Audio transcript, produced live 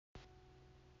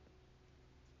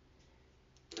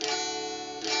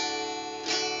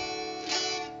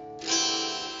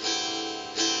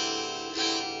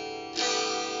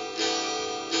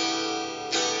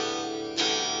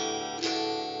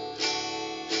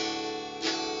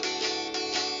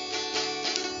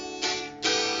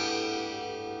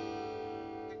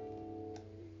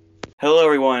Hello,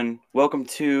 everyone. Welcome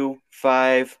to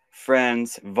Five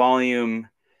Friends, volume.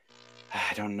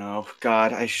 I don't know.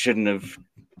 God, I shouldn't have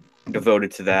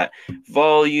devoted to that.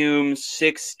 Volume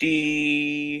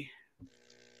 60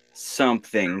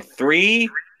 something. Three?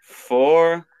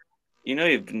 Four? You know,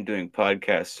 you've been doing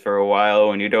podcasts for a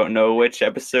while and you don't know which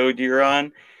episode you're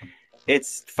on.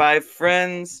 It's Five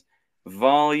Friends,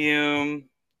 volume.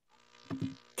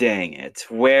 Dang it.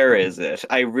 Where is it?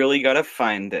 I really gotta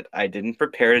find it. I didn't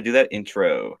prepare to do that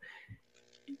intro.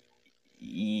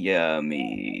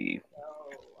 Yummy.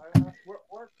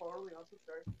 We're totally on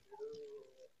subscribe.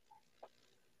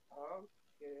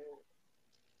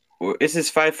 Okay. This is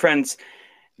Five Friends,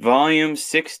 volume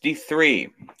 63.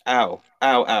 Ow,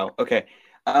 ow, ow. Okay.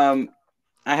 Um,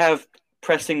 I have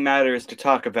pressing matters to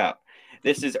talk about.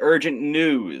 This is urgent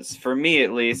news, for me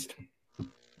at least.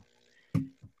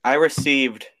 I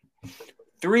received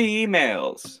 3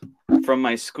 emails from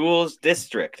my school's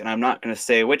district, and I'm not going to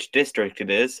say which district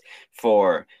it is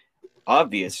for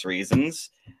obvious reasons,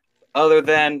 other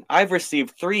than I've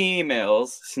received 3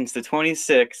 emails since the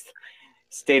 26th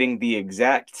stating the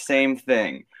exact same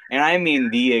thing. And I mean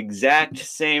the exact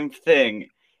same thing.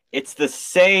 It's the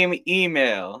same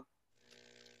email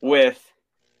with.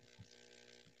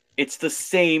 It's the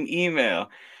same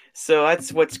email. So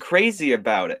that's what's crazy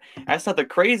about it. That's not the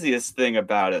craziest thing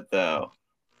about it, though.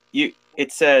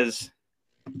 It says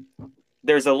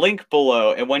there's a link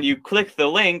below, and when you click the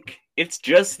link, it's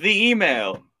just the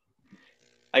email.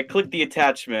 I click the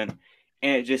attachment,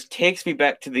 and it just takes me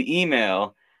back to the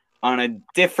email on a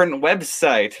different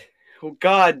website. Oh,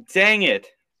 God dang it.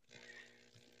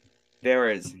 There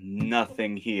is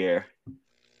nothing here.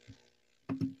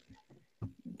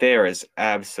 There is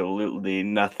absolutely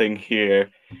nothing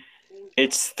here.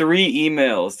 It's 3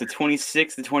 emails, the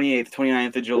 26th, the 28th,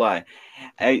 29th of July.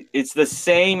 It's the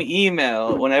same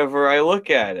email whenever I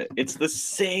look at it. It's the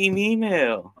same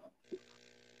email.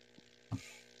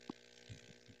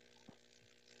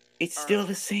 It's still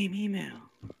the same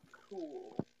email.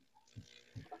 Cool.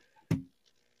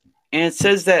 And it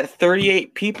says that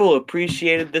 38 people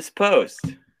appreciated this post.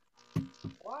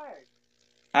 Why?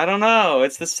 I don't know.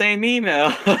 It's the same email.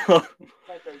 That's a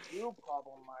you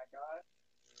problem, my guy.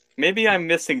 Maybe I'm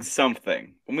missing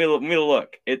something. Let me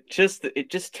look. It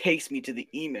just takes me to the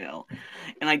email,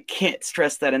 and I can't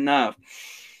stress that enough.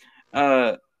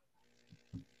 I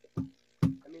mean,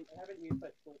 I haven't used my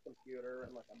school computer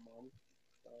in like a month.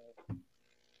 So.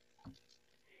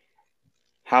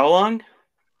 How long?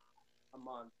 A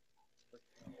month.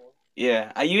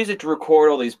 Yeah, I use it to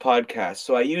record all these podcasts,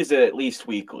 so I use it at least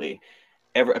weekly,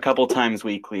 a couple times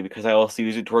weekly, because I also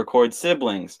use it to record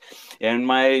siblings and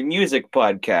my music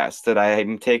podcast that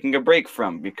I'm taking a break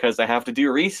from because I have to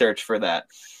do research for that,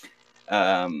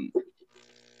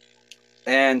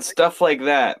 and stuff like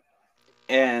that,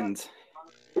 and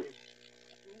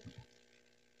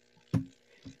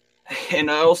I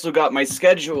also got my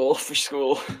schedule for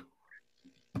school,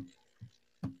 and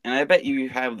I bet you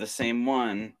have the same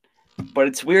one. But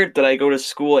it's weird that I go to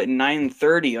school at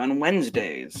 9:30 on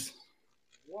Wednesdays.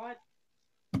 What?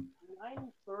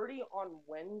 9:30 on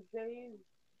Wednesdays?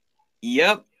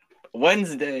 Yep,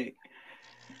 Wednesday.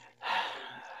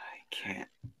 I can't.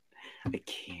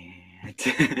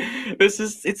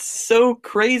 It's so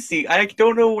crazy. I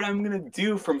don't know what I'm gonna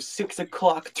do from 6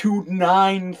 o'clock to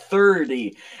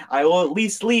 9:30. I will at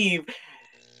least leave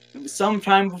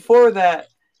sometime before that.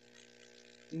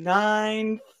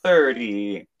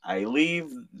 9:30. I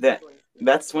leave that.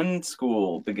 That's when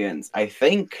school begins, I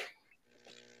think.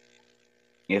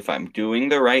 If I'm doing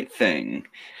the right thing.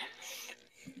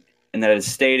 And that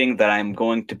is stating that I'm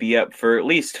going to be up for at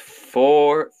least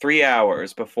 3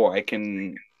 hours before I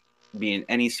can be in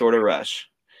any sort of rush.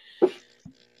 God,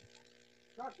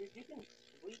 dude, you can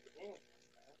sleep in.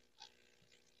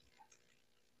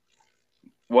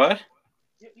 What?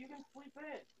 You can sleep in.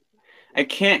 I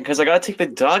can't because I gotta take the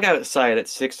dog outside at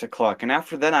 6 o'clock, and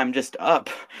after that I'm just up.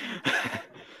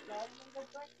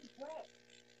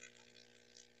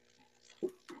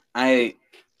 I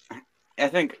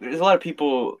think there's a lot of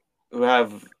people who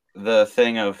have the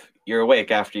thing of you're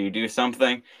awake after you do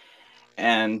something,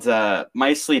 and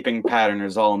my sleeping pattern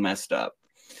is all messed up.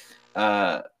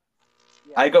 I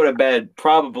go to bed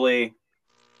probably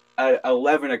at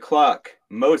 11 o'clock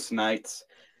most nights,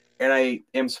 and I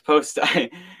am supposed to.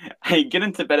 I get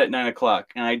into bed at 9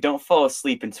 o'clock, and I don't fall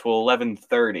asleep until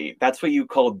 11:30. That's what you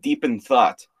call deep in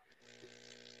thought.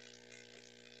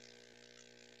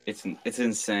 It's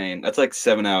insane. That's like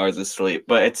 7 hours of sleep,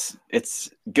 but it's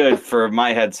good for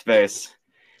my headspace.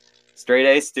 Straight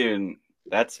A student.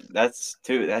 That's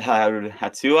who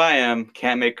I am.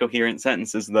 Can't make coherent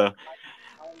sentences though.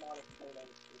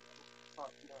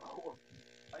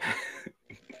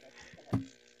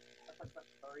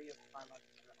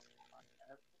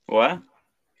 What?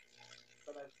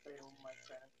 but I failed my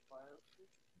Spanish class,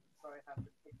 so I have to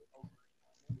take it over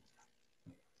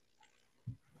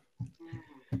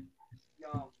again.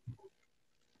 Yum.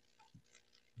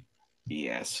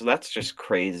 Yeah, so that's just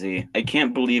crazy. I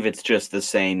can't believe it's just the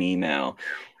same email.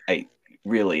 I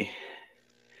really.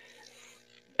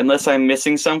 Unless I'm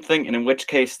missing something, and in which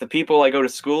case the people I go to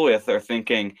school with are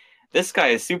thinking, this guy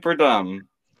is super dumb.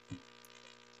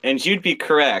 And you'd be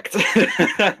correct.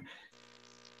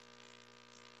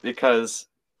 Because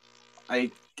I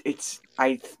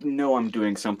know I'm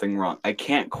doing something wrong. I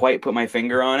can't quite put my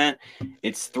finger on it.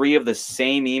 It's 3 of the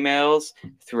same emails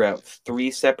throughout 3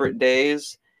 separate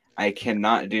days. I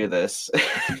cannot do this.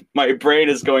 My brain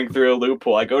is going through a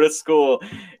loophole. I go to school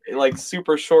like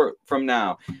super short from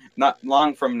now, not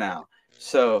long from now.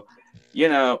 So,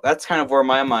 that's kind of where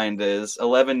my mind is.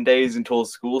 11 days until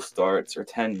school starts, or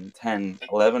 10,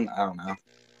 11, I don't know.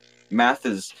 Math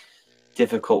is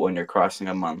difficult when you're crossing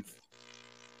a month.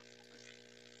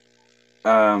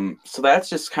 So that's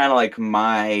just kind of like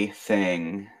my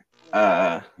thing. We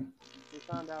found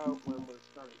out when we're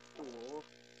starting school.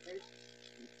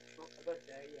 The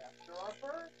day after our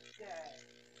birthday.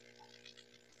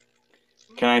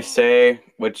 Can I say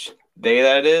which day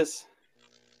that is?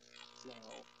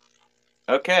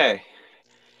 No. Okay.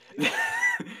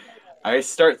 I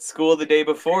start school the day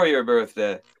before your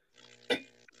birthday.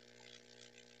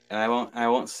 And I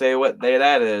won't say what day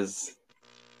that is.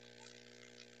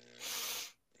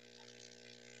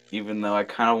 Even though I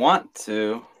kind of want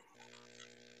to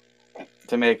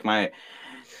make my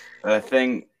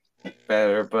thing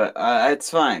better, but it's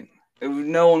fine.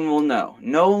 No one will know.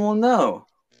 No one will know.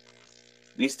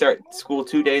 We start school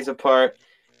 2 days apart,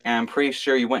 and I'm pretty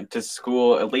sure you went to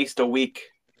school at least a week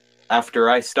after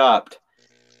I stopped.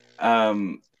 But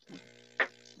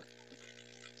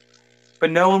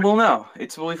no one will know.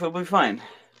 It'll be fine.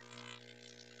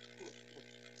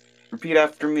 Repeat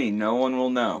after me. No one will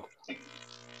know.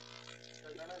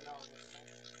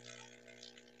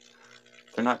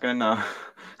 They're not gonna know.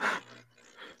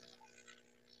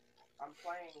 I'm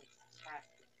playing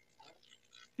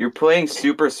You're playing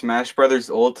Super Smash Bros.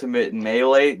 Ultimate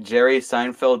Melee, Jerry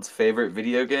Seinfeld's favorite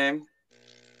video game?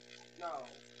 No,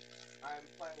 I'm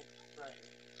playing Stray.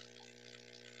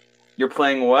 You're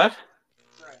playing what?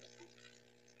 Stray.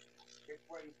 It's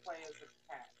where you play as a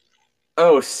cat.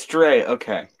 Oh, Stray.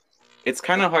 Okay. It's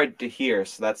kind of hard to hear,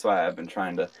 so that's why I've been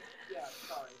trying to... Yeah,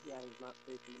 sorry. Yeah, he's not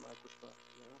facing the microphone.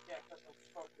 Yeah, because I'm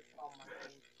focused on my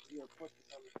game. You're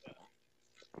focused on the game.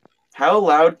 How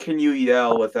loud can you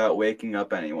yell without waking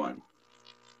up anyone?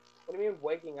 What do you mean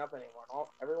waking up anyone?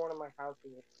 Everyone in my house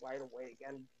is wide awake,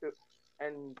 and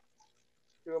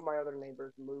two of my other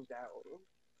neighbors moved out.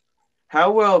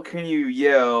 How well can you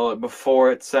yell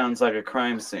before it sounds like a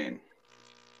crime scene?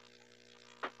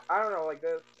 I don't know, like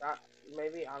this.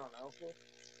 Maybe, I don't know.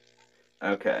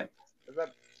 Okay. Is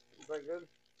that good?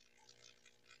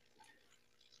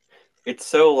 It's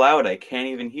so loud I can't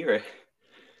even hear it.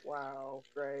 Wow,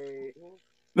 great.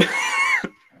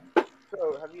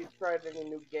 So, have you tried any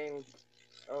new games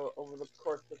over the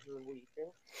course of the week?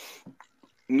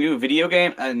 New video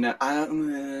game? No,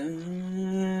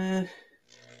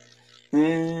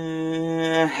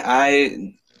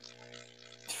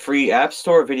 free App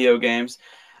Store video games.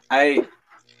 I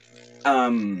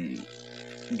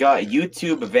got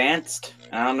YouTube Advanced.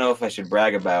 I don't know if I should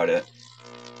brag about it.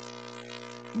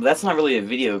 But that's not really a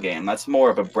video game. That's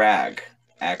more of a brag,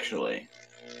 actually.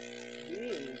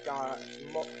 We got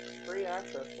free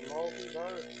access to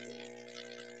Multiverse,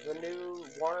 the new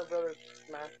Warner Brothers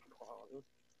Smash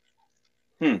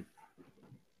clone.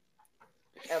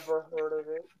 Ever heard of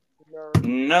it?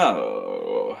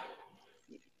 No.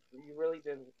 You really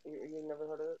didn't. You never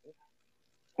heard of it?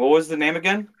 What was the name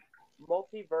again?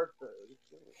 Multiverses.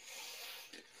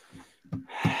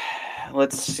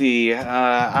 Let's see.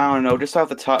 I don't know. Just off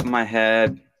the top of my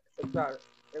head. It's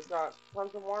got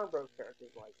tons of Warner Bros.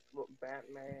 Characters like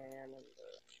Batman and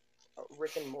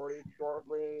Rick and Morty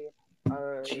shortly.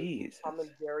 Jeez. Tom and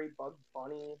Jerry, Bugs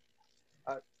Bunny,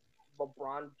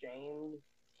 LeBron James.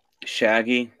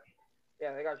 Shaggy.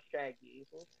 Yeah, they got Shaggy.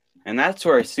 And that's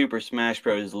where Super Smash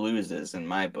Bros. Loses in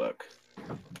my book.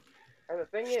 And the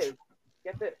thing is,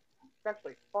 get this, it's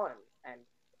actually fun and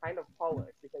kind of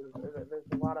polished because there's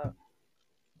a lot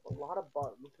of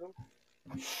bugs,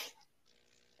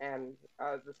 and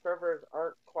the servers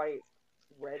aren't quite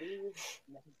ready.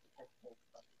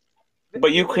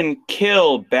 But you can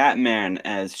kill Batman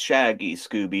as Shaggy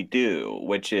Scooby-Doo,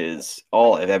 which is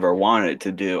all I've ever wanted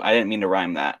to do. I didn't mean to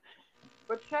rhyme that.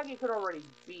 But Shaggy could already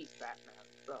beat Batman,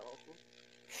 so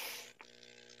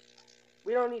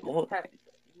we don't need to test it.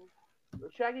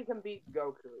 Shaggy can beat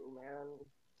Goku, man.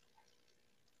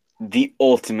 The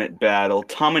ultimate battle.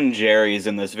 Tom and Jerry is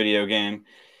in this video game.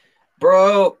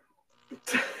 Bro!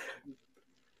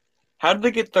 How did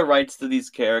they get the rights to these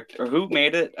characters? Or who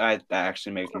made it? That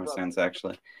actually makes more sense,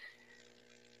 actually.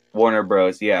 Warner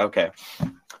Bros. Yeah, okay.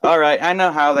 All right, I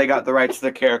know how they got the rights to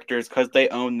the characters, because they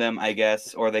own them, I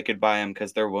guess, or they could buy them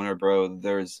because they're Warner Bros.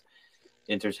 There's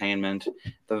entertainment.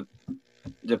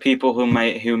 The people who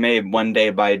may one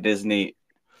day buy Disney.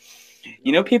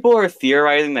 You know, people are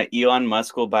theorizing that Elon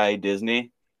Musk will buy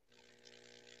Disney.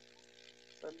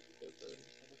 That's stupid.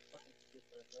 That's fucking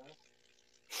stupid, man.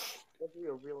 You have to be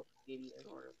a real idiot in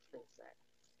order to think that.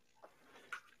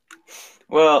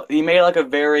 Well, he made like a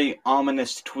very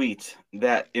ominous tweet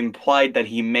that implied that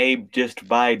he may just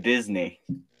buy Disney.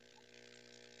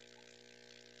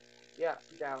 Yeah,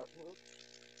 doubt.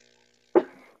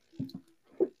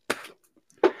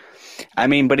 I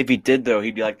mean, but if he did, though,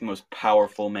 he'd be like the most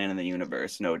powerful man in the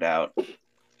universe, no doubt.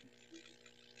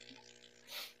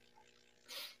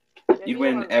 You'd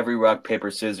win every rock,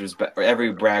 paper, scissors, or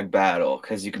every brag battle,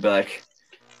 because you could be like,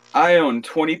 I own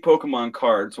 20 Pokemon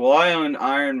cards. Well, I own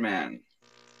Iron Man.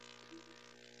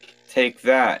 Take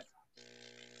that.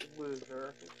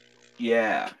 Loser.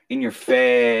 Yeah, in your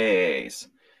face.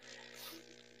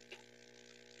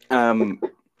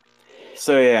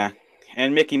 So yeah,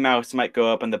 and Mickey Mouse might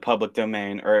go up in the public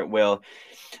domain, or it will,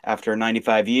 after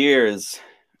 95 years,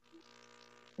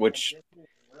 which...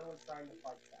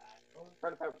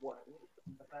 Trying to fight what?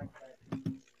 The fact that...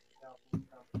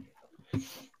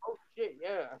 Oh shit,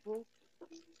 yeah.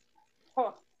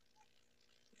 Huh.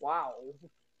 Wow.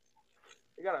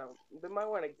 They might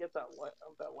want to get that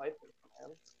license,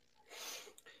 man.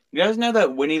 You guys know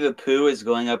that Winnie the Pooh is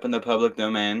going up in the public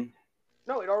domain?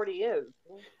 No, it already is.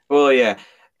 Well, yeah.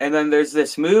 And then there's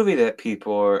this movie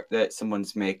that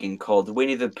someone's making called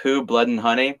Winnie the Pooh, Blood and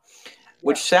Honey,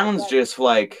 which sounds just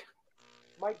like...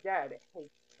 My dad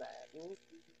hates that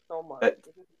so much.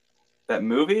 That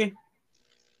movie?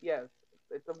 Yes,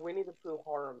 it's a Winnie the Pooh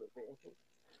horror movie.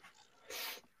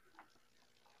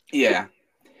 Yeah.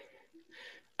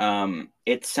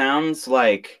 It sounds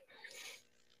like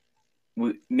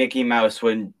Mickey Mouse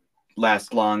wouldn't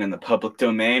last long in the public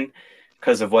domain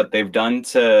because of what they've done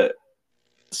to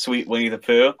sweet Winnie the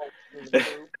Pooh.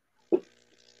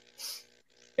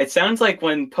 It sounds like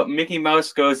when Mickey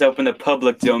Mouse goes up in the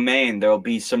public domain, there'll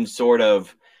be some sort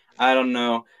of, I don't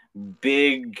know,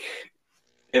 big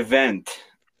event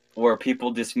where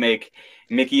people just make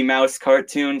Mickey Mouse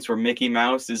cartoons where Mickey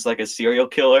Mouse is like a serial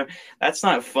killer. That's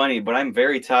not funny, but I'm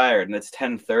very tired and it's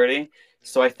 10:30,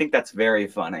 so I think that's very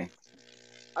funny.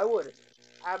 I would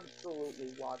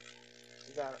absolutely watch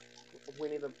that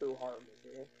Winnie the Pooh horror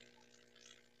movie.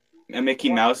 A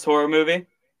Mickey Mouse horror movie?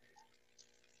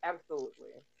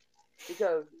 Absolutely.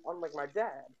 Because unlike my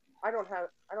dad, I don't have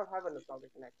a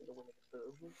nostalgic connection to Winnie the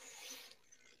Pooh.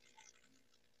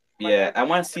 Yeah, I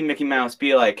want to see Mickey Mouse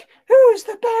be like, "Who's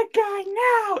the bad guy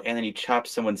now?" And then he chops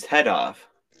someone's head off.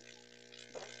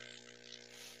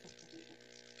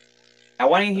 I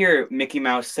want to hear Mickey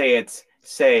Mouse say, "It's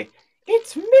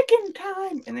Mickin'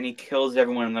 time," and then he kills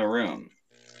everyone in the room.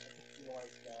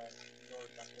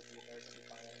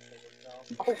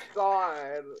 Oh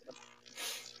God!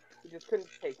 He just couldn't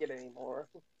take it anymore.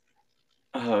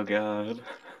 Oh God.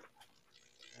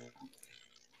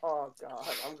 Oh God,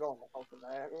 I'm going to hell for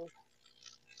that.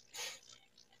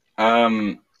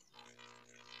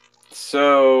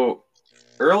 So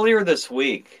earlier this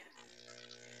week,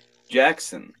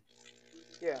 Jackson.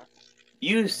 Yeah.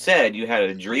 You said you had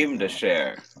a dream to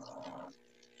share.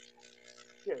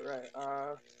 Yeah, right.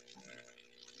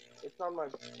 It's on my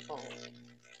phone.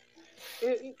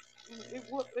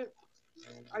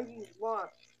 I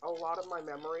lost a lot of my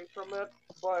memory from it,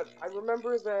 but I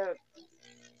remember that.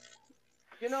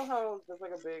 You know how there's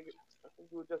like a big,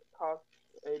 you would just toss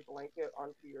a blanket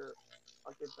onto your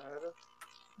bed.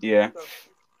 Yeah.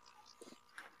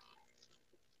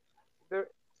 So,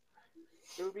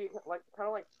 it would be like kind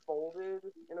of like folded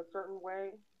in a certain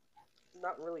way.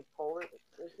 Not really folded.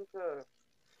 It's just a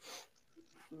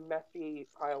messy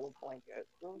pile of blankets.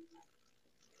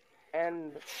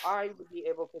 And I would be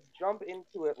able to jump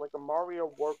into it like a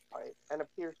Mario warp pipe and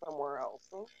appear somewhere else.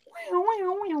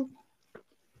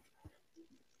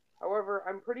 However,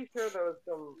 I'm pretty sure there was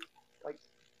some like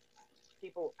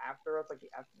people after us, like the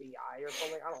FBI or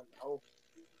something. I don't know.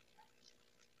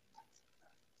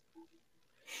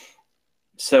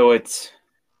 So it's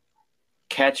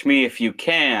Catch Me If You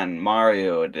Can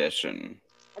Mario Edition.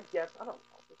 I guess I don't know.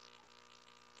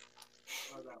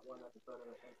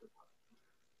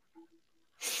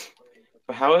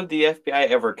 But how would the FBI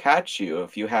ever catch you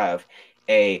if you have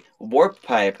a warp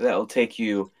pipe that will take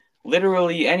you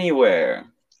literally anywhere.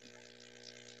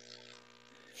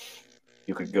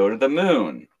 You could go to the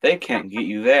moon. They can't get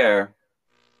you there.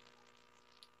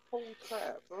 Holy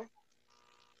crap. Huh?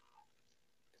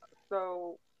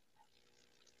 So,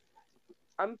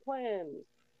 I'm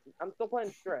still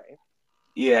playing Stray.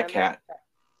 Yeah, And cat.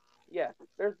 yeah,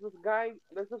 there's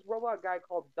this robot guy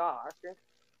called Doc,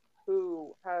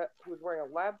 who's wearing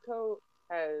a lab coat,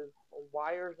 has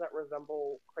wires that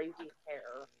resemble crazy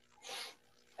hair,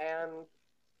 and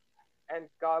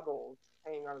goggles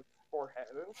hanging on his forehead.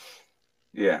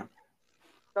 Yeah.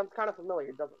 Sounds kind of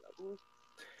familiar, doesn't it?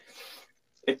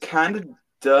 It kind of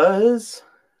does.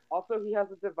 Also, he has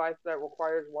a device that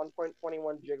requires 1.21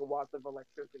 gigawatts of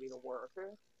electricity to work.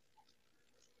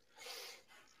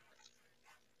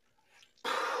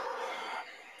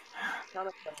 Kind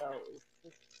of knows.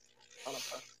 On a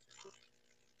bus.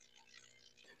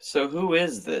 So who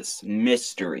is this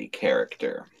mystery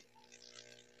character?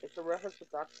 It's a reference to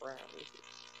Doc Brown.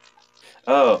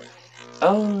 Oh.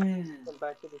 Oh, yeah. From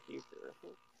Back to the Future.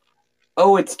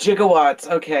 Oh, it's gigawatts.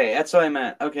 Okay, that's what I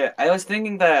meant. Okay, I was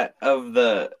thinking that of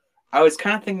the. I was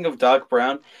kind of thinking of Doc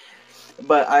Brown,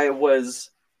 but I was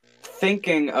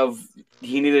thinking of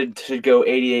he needed to go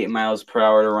 88 miles per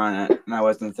hour to run it, and I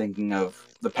wasn't thinking of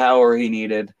the power he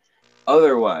needed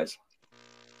otherwise.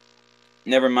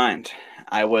 Never mind.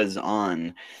 I was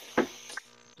on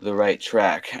the right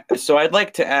track. So I'd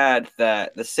like to add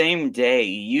that the same day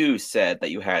you said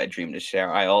that you had a dream to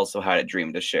share, I also had a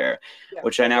dream to share, Yeah,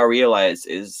 which I now realize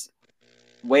is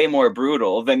way more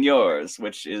brutal than yours,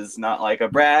 which is not like a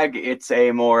brag, it's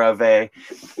a more of a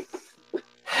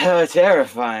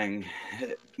terrifying,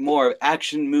 more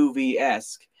action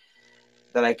movie-esque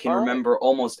that I can remember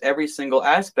almost every single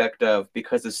aspect of,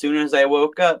 because as soon as I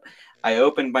woke up, I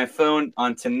opened my phone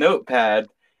onto Notepad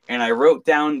and I wrote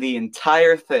down the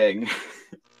entire thing.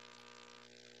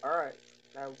 Alright,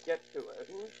 now get to it.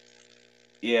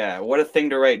 Yeah, what a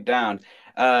thing to write down.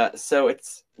 So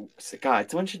it's God,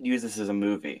 someone should use this as a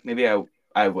movie. Maybe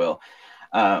I will.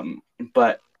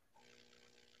 But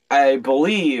I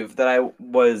believe that I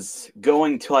was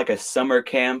going to like a summer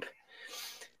camp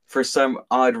for some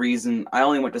odd reason. I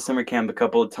only went to summer camp a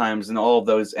couple of times, and all of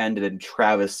those ended in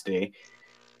travesty.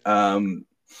 And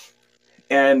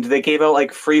they gave out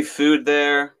like free food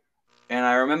there, and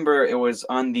I remember it was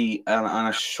on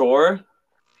a shore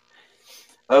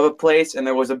of a place, and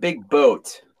there was a big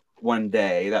boat one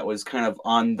day that was kind of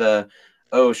on the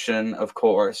ocean, of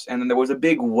course, and then there was a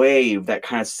big wave that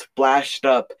kind of splashed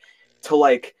up to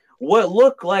like what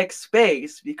looked like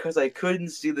space because I couldn't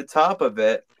see the top of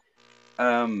it.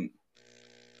 And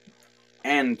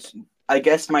I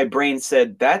guess my brain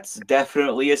said that's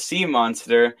definitely a sea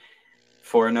monster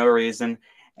for no reason,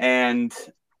 and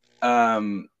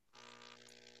um,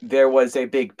 there was a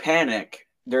big panic.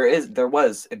 There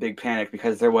was a big panic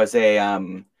because there was a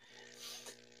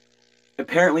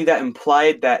apparently that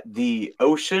implied that the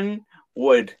ocean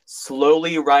would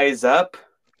slowly rise up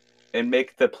and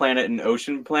make the planet an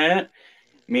ocean planet,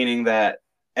 meaning that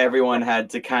everyone had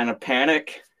to kind of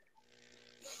panic.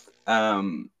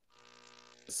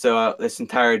 So this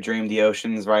entire dream, the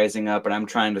ocean's rising up, and I'm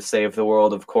trying to save the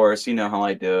world. Of course, you know how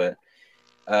I do it.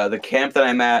 The camp that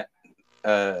I'm at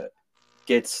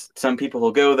gets some people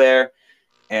who go there,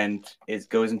 and it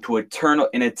goes into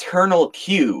an eternal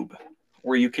cube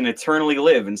where you can eternally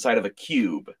live inside of a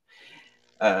cube.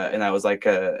 And that was like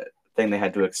a thing they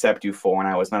had to accept you for,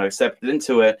 and I was not accepted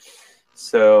into it.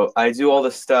 So I do all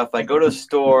this stuff. I go to the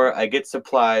store, I get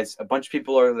supplies. A bunch of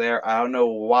people are there. I don't know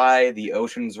why the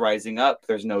ocean's rising up.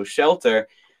 There's no shelter.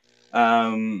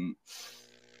 And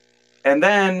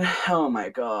then, oh my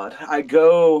God, I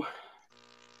go.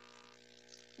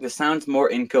 This sounds more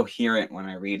incoherent when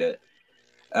I read it.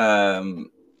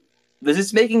 Is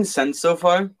this making sense so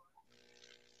far?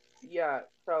 Yeah,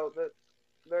 so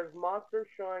there's monsters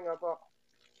showing up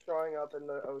in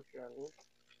the ocean,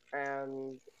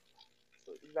 and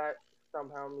that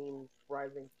somehow means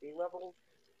rising sea levels.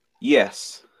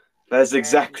 Yes, that's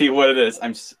exactly what it is.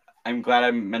 I'm glad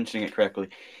I'm mentioning it correctly.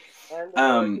 And in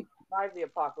order to survive the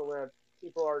apocalypse,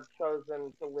 people are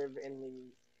chosen to live in the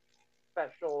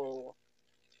special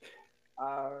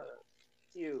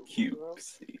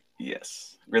cubes.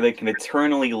 Yes, where they can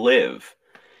eternally live,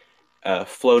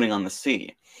 floating on the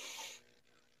sea.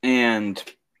 And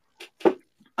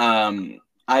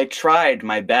I tried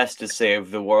my best to save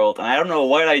the world, and I don't know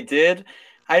what I did.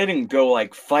 I didn't go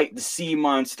like fight the sea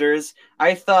monsters.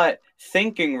 I thought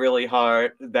thinking really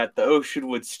hard that the ocean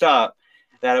would stop,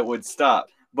 that it would stop,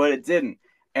 but it didn't.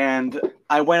 And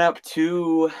I went up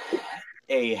to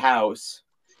a house,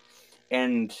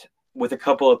 and with a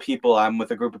couple of people. I'm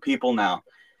with a group of people now.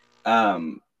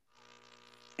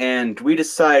 And we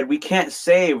decide we can't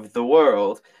save the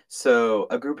world. So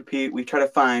a group of people, we try to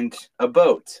find a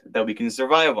boat that we can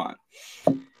survive on.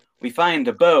 We find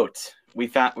a boat. We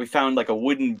found like a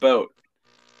wooden boat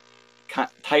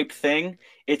type thing.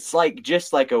 It's like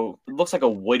just like it looks like a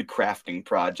wood crafting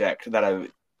project that a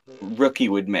rookie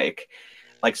would make,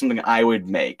 like something I would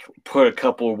make. Put a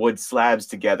couple of wood slabs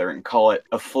together and call it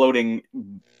a floating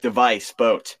device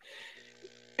boat.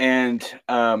 And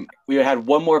we had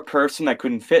one more person that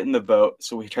couldn't fit in the boat,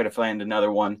 so we tried to find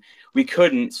another one. We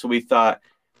couldn't, so we thought,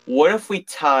 what if we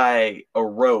tie a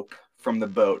rope from the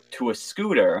boat to a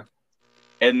scooter,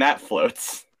 and that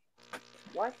floats?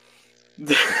 What?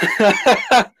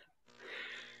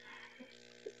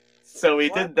 So we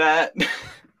did that.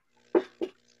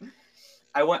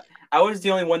 I was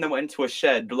the only one that went into a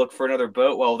shed to look for another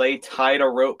boat while they tied a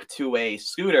rope to a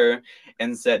scooter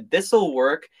and said, "This'll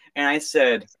work." And I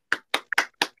said,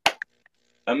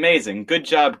 "Amazing. Good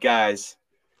job, guys.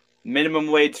 Minimum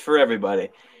wage for everybody."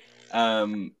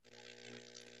 And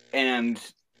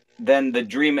then the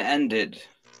dream ended.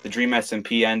 The dream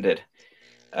SMP ended.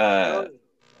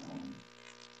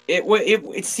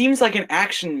 It seems like an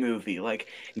action movie. Like,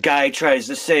 guy tries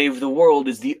to save the world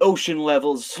as the ocean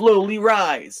levels slowly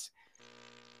rise.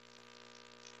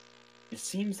 It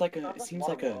seems like a.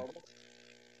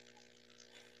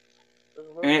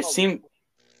 And it seemed.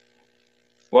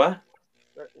 What?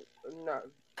 No,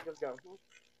 just go.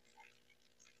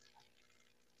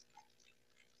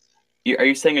 Are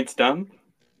you saying it's dumb?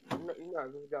 No,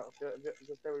 just go.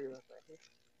 Just say what you're gonna say.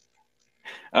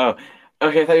 Oh,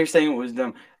 okay. I thought you were saying it was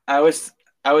dumb. I was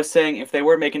saying if they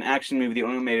were making an action movie, the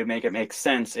only way to make it make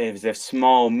sense is if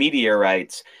small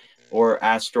meteorites or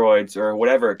asteroids or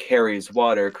whatever carries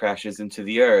water crashes into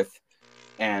the Earth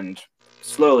and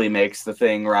slowly makes the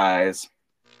thing rise,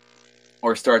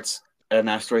 or starts an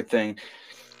asteroid thing,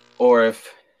 or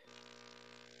if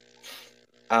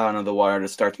I don't know, the water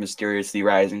just starts mysteriously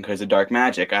rising because of dark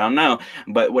magic. I don't know.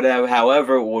 But whatever,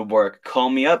 however it would work. Call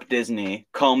me up, Disney.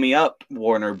 Call me up,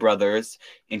 Warner Brothers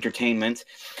Entertainment.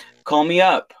 Call me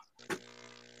up.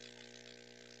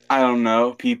 I don't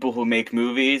know, people who make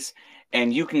movies.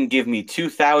 And you can give me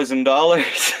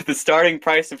 $2,000, the starting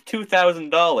price of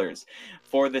 $2,000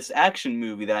 for this action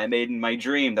movie that I made in my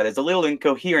dream that is a little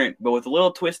incoherent, but with a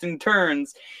little twists and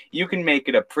turns, you can make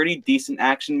it a pretty decent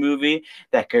action movie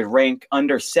that could rank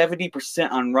under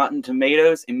 70% on Rotten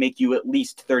Tomatoes and make you at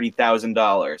least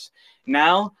 $30,000.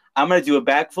 Now, I'm going to do a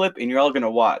backflip and you're all going to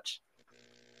watch.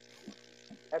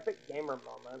 Epic gamer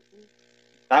moment.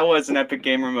 That was an epic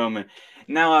gamer moment.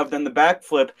 Now I've done the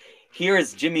backflip. Here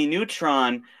is Jimmy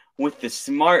Neutron with the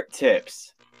smart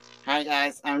tips. Hi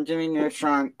guys, I'm Jimmy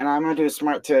Neutron, and I'm gonna do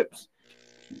smart tips.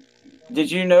 Did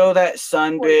you know that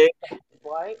sun big?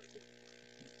 What?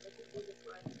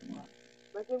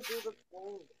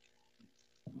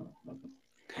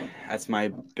 That's my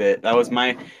bit. That was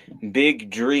my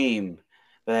big dream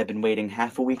that I've been waiting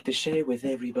half a week to share with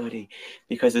everybody.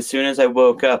 Because as soon as I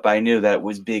woke up, I knew that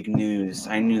was big news.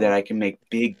 I knew that I can make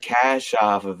big cash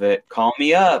off of it. Call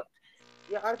me up.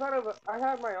 Yeah, I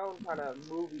had my own kind of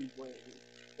movie dream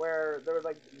where there was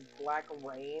like black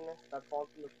rain that falls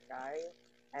from the sky,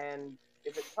 and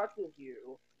if it touches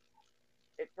you,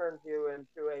 it turns you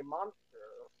into a monster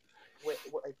with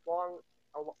a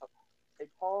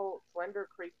tall, slender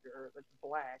creature that's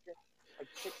black, like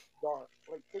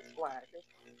pitch black,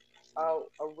 a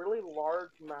really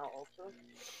large mouth,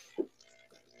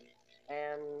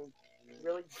 and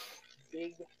really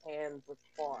big hands with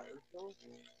claws.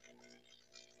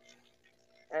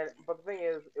 But the thing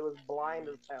is, it was blind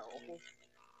as hell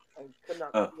and could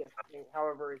not see anything.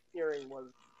 However, his hearing was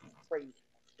crazy.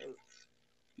 It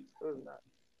was nuts.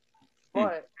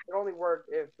 But it only worked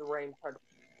if the rain touched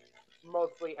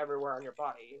mostly everywhere on your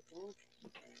body.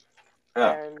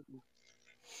 And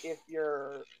if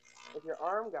your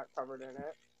arm got covered in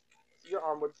it, your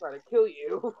arm would try to kill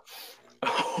you.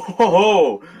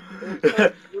 Oh!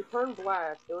 It would turn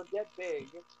black, it would get big,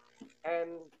 and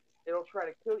it'll try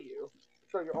to kill you.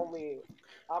 So your only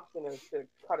option is to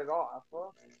cut it off.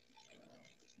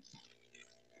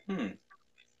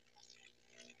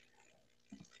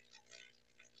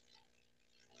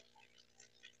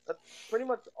 That's pretty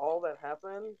much all that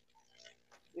happened.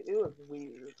 It was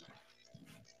weird.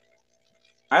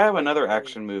 I have another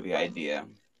action movie idea.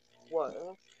 What?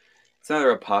 It's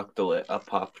another apocalypse. My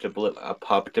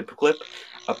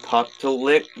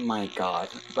God,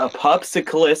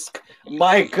 apocalypse.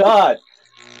 My God,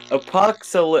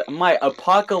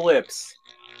 apocalypse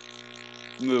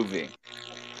movie.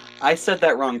 I said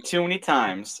that wrong too many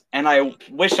times, and I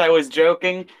wish I was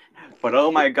joking, but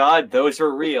oh my god, those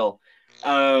were real.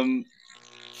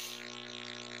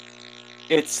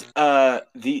 It's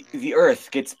the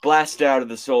Earth gets blasted out of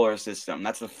the solar system.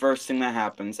 That's the first thing that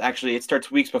happens. Actually, it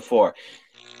starts weeks before.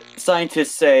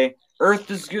 Scientists say Earth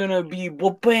is gonna be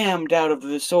bammed out of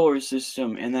the solar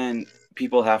system, and then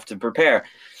people have to prepare.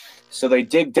 So they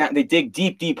dig down, they dig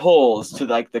deep holes to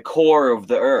like the core of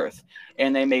the Earth,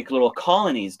 and they make little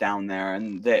colonies down there,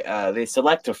 and they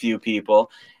select a few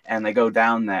people, and they go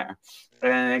down there,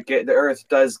 and the Earth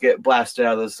does get blasted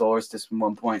out of the solar system at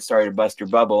one point. Sorry to bust your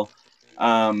bubble,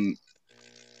 and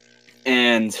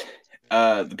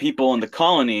the people in the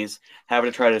colonies have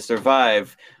to try to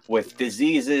survive with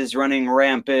diseases running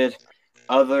rampant,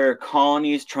 other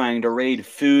colonies trying to raid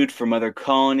food from other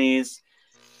colonies.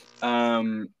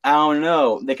 I don't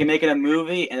know. They can make it a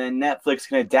movie, and then Netflix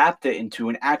can adapt it into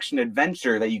an action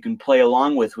adventure that you can play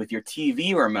along with your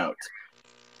TV remote.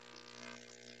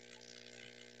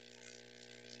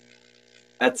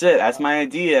 That's it. That's my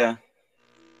idea.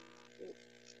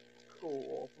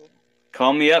 Cool.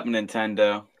 Call me up,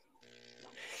 Nintendo.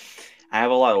 I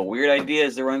have a lot of weird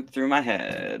ideas that run through my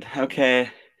head.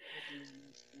 Okay.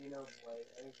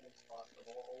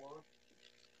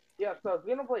 Yeah, so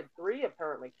Xenoblade 3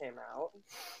 apparently came out.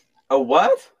 A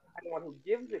what? Anyone who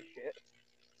gives a shit.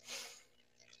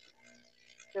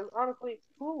 Because honestly,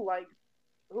 who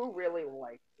really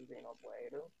likes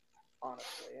Xenoblade?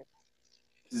 Honestly.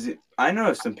 I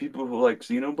know some people who like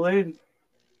Xenoblade.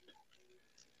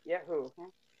 Yeah, who?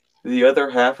 The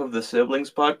other half of the Siblings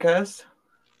podcast.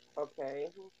 Okay.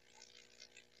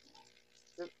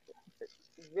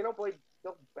 Xenoblade's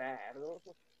still bad.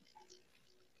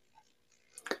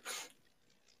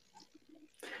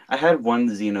 I had one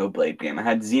Xenoblade game. I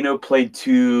had Xenoblade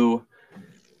 2,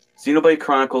 Xenoblade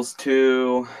Chronicles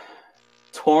 2,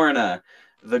 Torna,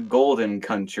 the Golden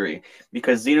Country.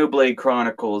 Because Xenoblade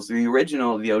Chronicles, the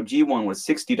original, the OG one, was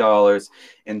 $60,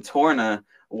 and Torna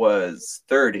was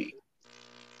 $30.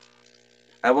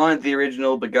 I wanted the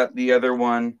original, but got the other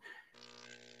one.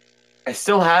 I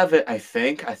still have it, I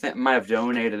think. I think I might have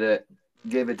donated it,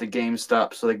 gave it to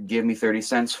GameStop so they could give me 30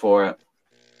 cents for it.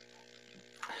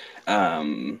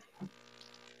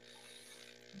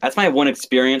 That's my one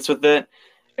experience with it.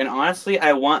 And honestly,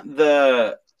 I want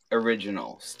the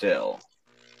original still.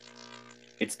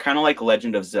 It's kind of like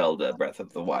Legend of Zelda Breath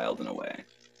of the Wild in a way.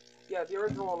 Yeah, the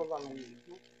original one was on Wii.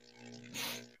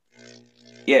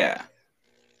 Yeah.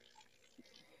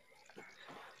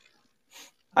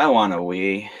 I want a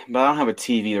Wii, but I don't have a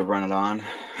TV to run it on.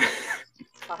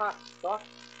 Haha, sucks.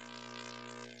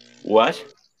 What?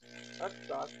 That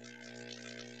sucks.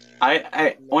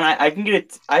 I can get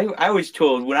it. I was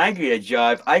told when I get a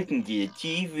job, I can get a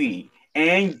TV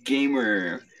and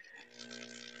gamer.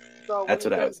 So that's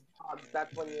what I was.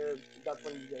 That's when you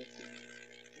get.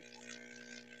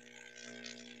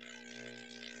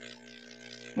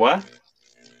 What?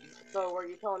 So what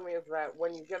you're telling me is that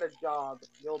when you get a job,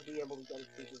 you'll be able to get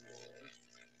a TV.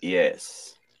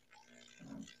 Yes.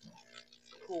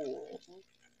 Cool.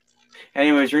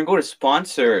 Anyways, we're gonna go to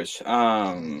sponsors. We're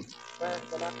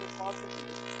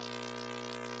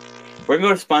gonna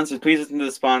go to sponsors. Please listen to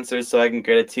the sponsors so I can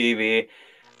get a TV.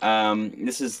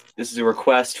 This is a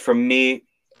request from me,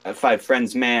 Five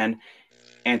Friends Man,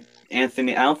 and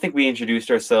Anthony. I don't think we introduced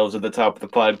ourselves at the top of the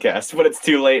podcast, but it's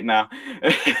too late now.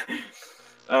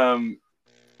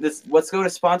 Let's go to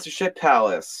Sponsorship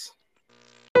Palace.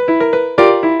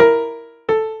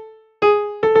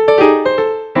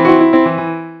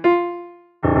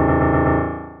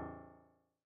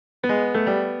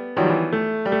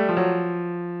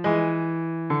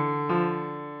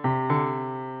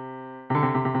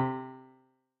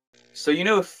 So you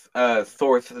know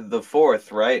Thorth the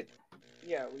Fourth, right?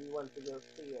 Yeah, we went to go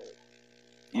see it.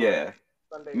 Yeah.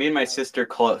 Sunday Me and my sister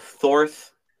call it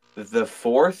Thorth the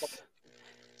Fourth.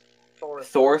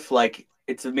 Thorth, like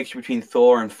it's a mixture between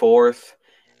Thor and Fourth,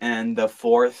 and the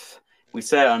Fourth. We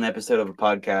said it on an episode of a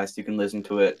podcast. You can listen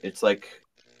to it. It's like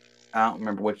I don't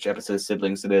remember which episode of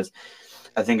Siblings it is.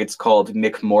 I think it's called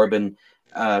Mick Morbin,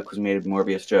 because we made a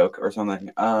Morbius joke or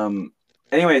something.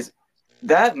 Anyways,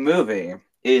 that movie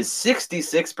is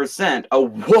 66%, a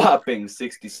whopping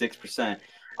 66%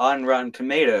 on Rotten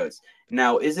Tomatoes.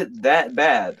 Now, is it that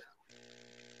bad?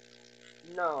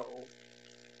 No.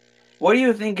 What do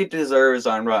you think it deserves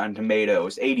on Rotten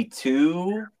Tomatoes?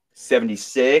 82?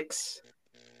 76?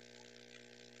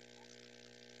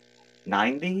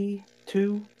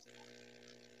 92?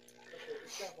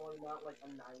 It's definitely not like a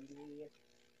 90.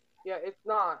 Yeah, it's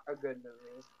not a good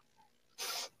movie.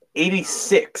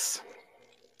 86.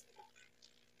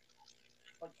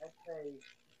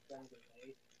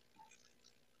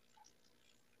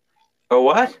 A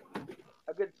what?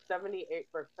 A good 78%.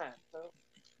 So,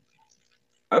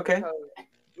 Okay. because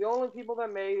the only people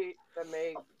that make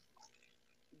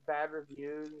bad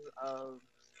reviews of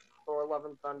Thor: Love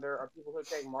and Thunder are people who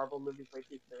take Marvel movies way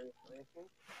too seriously.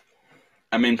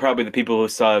 I mean, probably the people who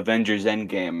saw Avengers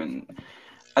Endgame, and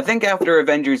I think after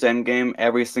Avengers Endgame,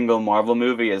 every single Marvel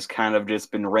movie has kind of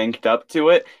just been ranked up to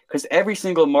it, because every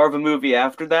single Marvel movie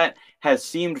after that has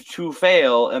seemed to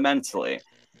fail immensely.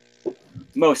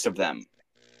 Most of them.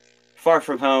 Far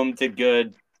From Home did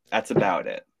good. That's about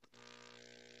it.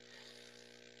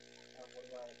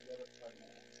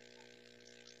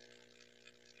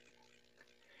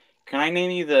 Can I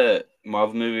name you the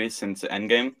Marvel movies since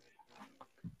Endgame?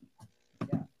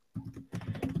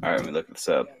 All right, let me look this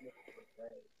up.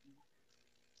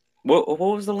 What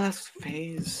was the last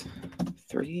phase?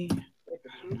 3? Wait, the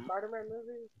two Spider-Man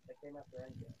movies that came after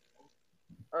Endgame.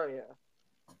 Oh yeah,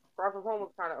 Far From Home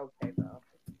was kind of okay though,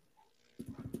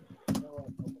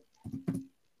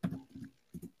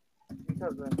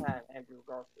 because it had Andrew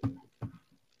Garfield.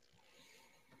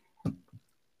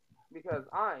 Because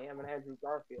I am an Andrew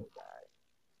Garfield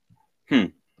guy. Hmm.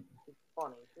 It's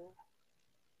funny. See?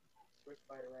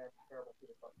 Spider-Man, terrible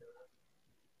Peter Parker.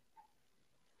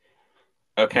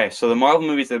 Okay, so the Marvel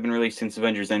movies that have been released since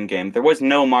Avengers Endgame. There was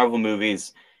no Marvel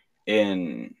movies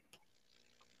in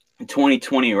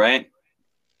 2020, right?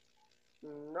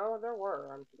 No, there were.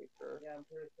 I'm pretty sure. Yeah, I'm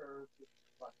pretty sure.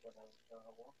 Black Widow.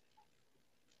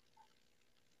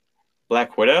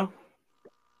 Black Widow?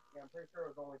 Yeah, I'm pretty sure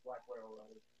it was only Black Widow.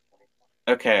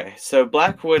 Okay, so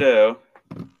Black Widow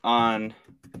on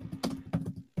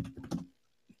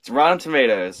Rotten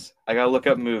Tomatoes. I gotta look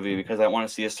up movie because I want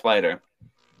to see a spider.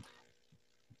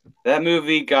 That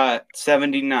movie got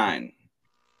 79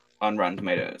 on Rotten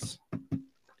Tomatoes.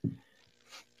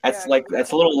 That's Yeah,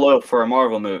 that's a little low for a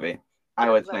Marvel movie, I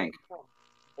would think.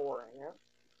 Boring. Yeah.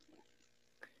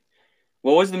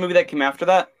 What was the movie that came after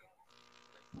that?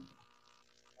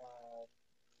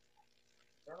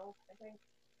 Eternals, I think.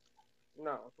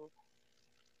 No.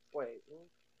 Wait.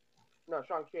 No,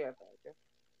 Shang-Chi, I think.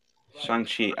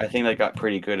 Shang-Chi. I think that got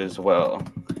pretty good as well.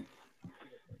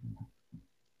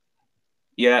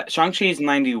 Yeah, Shang-Chi's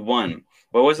 91.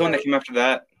 What was the one that came after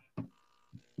that?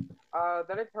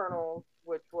 Then Eternals,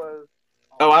 which was.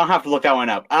 Oh, I don't have to look that one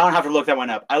up. I don't have to look that one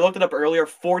up. I looked it up earlier.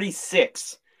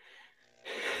 46.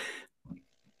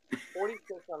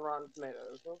 46 on Rotten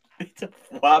Tomatoes. It's a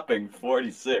whopping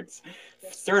 46.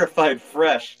 Certified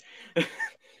fresh.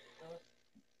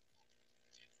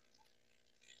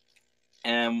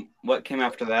 And what came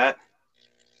after that?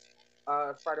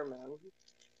 Spider-Man.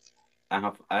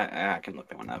 I can look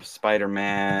that one up.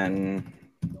 Spider-Man.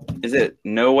 Is it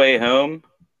No Way Home?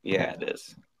 Yeah, it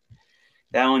is.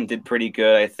 That one did pretty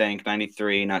good, I think.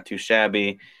 93, not too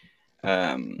shabby.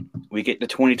 We get to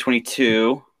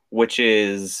 2022, which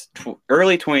is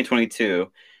early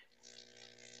 2022.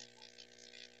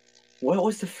 What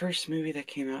was the first movie that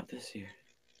came out this year?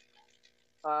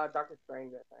 Doctor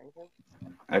Strange, I think.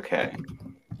 Okay.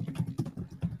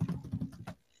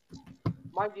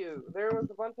 Mind you, there was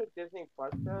a bunch of Disney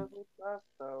Plus shows and stuff,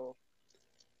 so.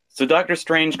 So Doctor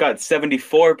Strange got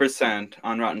 74%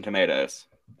 on Rotten Tomatoes.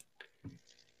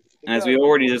 And as we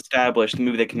already established, the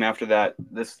movie that came after that,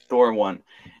 this Thor one,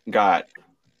 got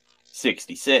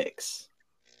 66.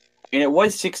 And it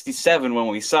was 67 when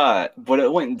we saw it, but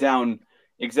it went down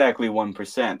exactly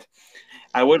 1%.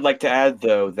 I would like to add,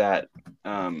 though, that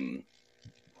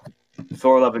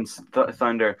Thor: Love and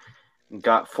Thunder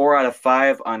got 4 out of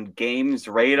 5 on Games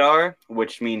Radar,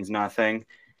 which means nothing.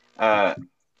 I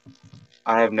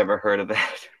have never heard of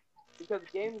that. Because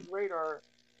Games Radar,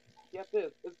 get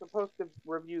this, is supposed to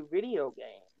review video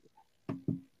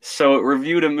games. So it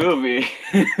reviewed a movie.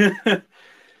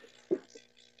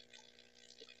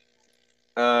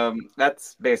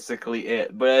 That's basically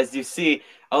it. But as you see,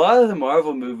 a lot of the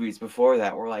Marvel movies before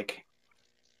that were like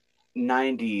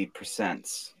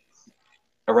 90%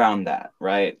 around that,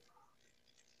 right?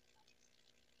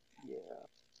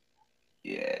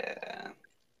 Yeah.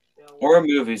 Horror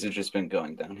movies have just been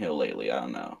going downhill lately. I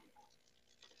don't know.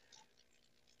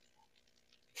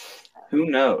 Who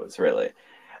knows, really?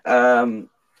 That's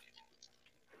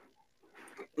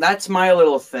my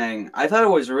little thing. I thought it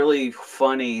was really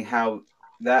funny how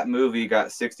that movie got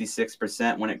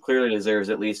 66% when it clearly deserves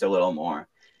at least a little more.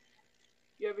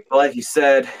 Yeah, because But like you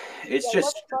said, it's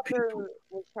just people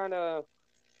was kind of.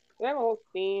 They have a whole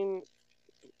theme,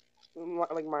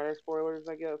 like minor spoilers,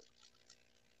 I guess,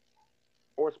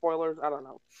 or spoilers. I don't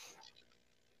know.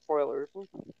 Spoilers.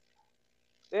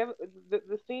 They have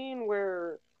the scene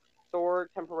where Thor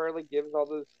temporarily gives all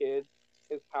those kids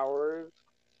his powers.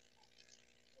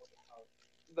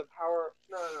 The power,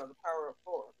 no, the power of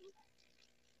Thor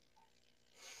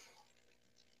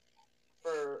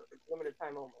for limited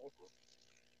time only.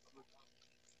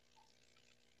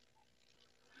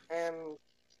 And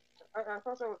I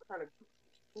thought that was kind of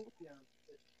cool.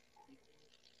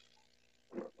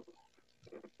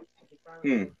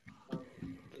 Hmm.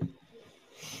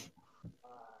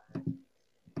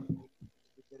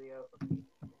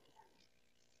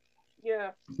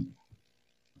 Yeah,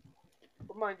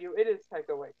 but mind you, it is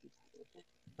Taika Waititi.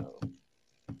 So.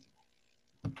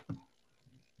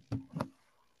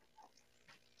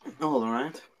 All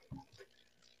right.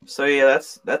 So yeah,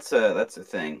 that's a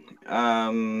thing.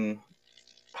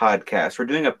 Podcast. We're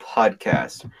doing a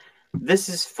podcast. This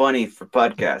is funny for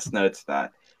podcast. No, it's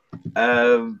not.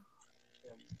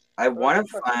 I want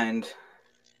to find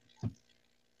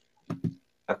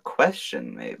a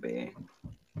question, maybe.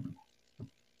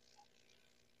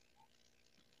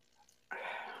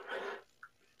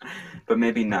 But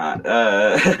maybe not.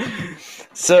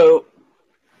 So,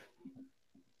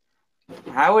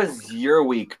 how has your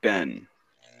week been?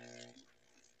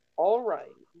 All right,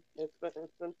 it's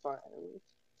been fine.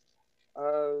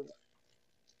 Uh,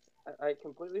 I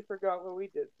completely forgot what we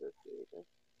did this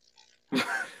week.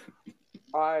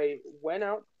 I went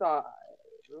outside.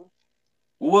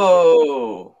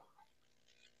 Whoa!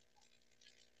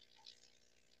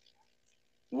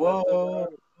 Went to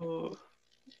Whoa!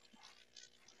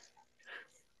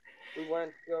 we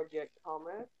went to go get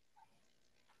comics.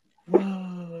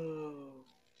 Whoa!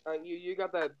 You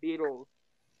got that Beatles,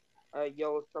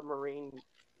 Yellow Submarine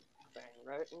thing,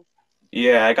 right?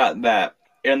 Yeah, I got that.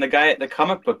 And the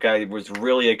comic book guy, was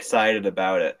really excited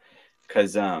about it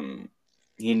because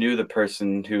he knew the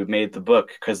person who made the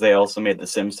book because they also made the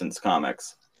Simpsons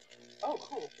comics. Oh,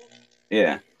 cool.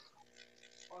 Yeah.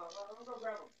 Let me go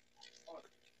grab them.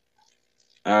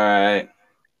 All right.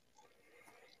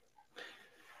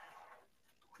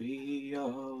 We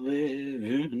all live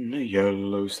in a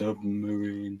yellow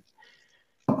submarine.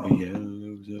 A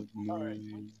yellow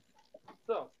submarine.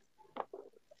 So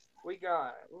we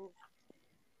got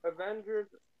Avengers,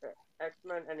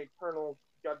 X-Men, and Eternal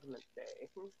Judgment Day.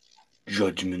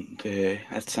 Judgment Day.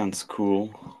 That sounds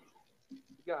cool.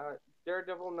 We got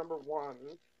Daredevil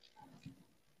 #1.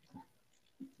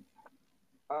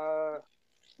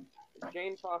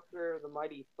 Jane Foster, The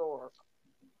Mighty Thor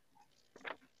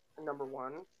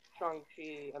 #1.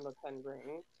 Shang-Chi and the Ten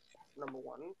Rings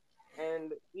 #1.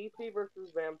 And DC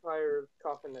versus Vampires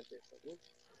Coffin Edition.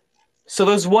 So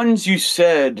those ones you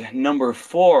said number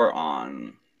 4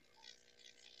 on.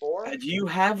 4? Do you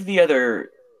have the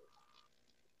other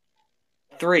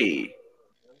 3?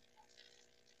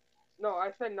 No,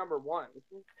 I said #1.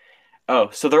 Oh,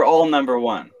 so they're all number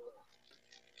 1.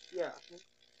 Yeah.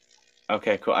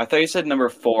 Okay, cool. I thought you said number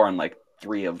 4 on like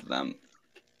 3 of them.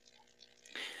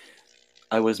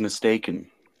 I was mistaken.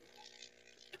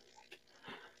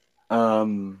 I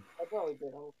probably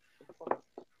did.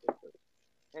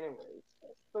 Anyways,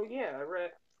 so yeah,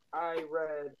 I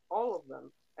read all of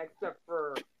them except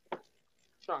for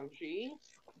Shang-Chi,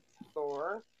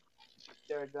 Thor,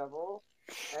 Daredevil,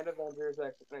 and Avengers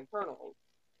X and Eternals.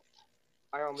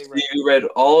 I only read. You read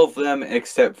all of them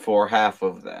except for half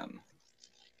of them.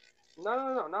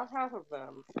 No, not half of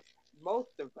them.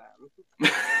 Most of them.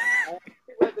 I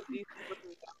read the DC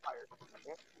versus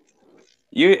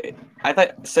Vampires. I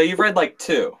thought so. You've read like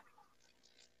 2.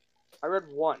 I read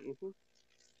 1.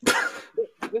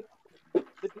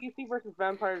 The DC versus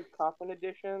Vampires Coffin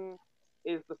Edition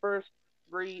is the first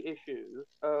 3 issues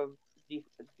of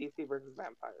DC versus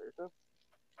Vampires,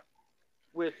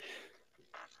 which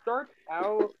starts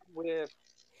out with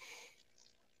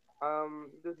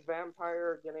this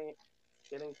vampire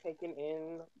getting taken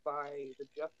in by the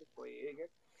Justice League,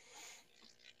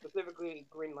 specifically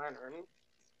Green Lantern,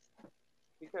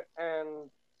 because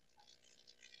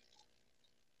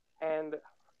and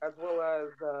as well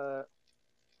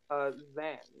as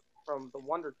Zan from the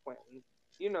Wonder Twins.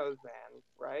 You know Zan,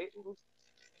 right?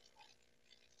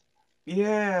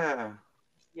 Yeah.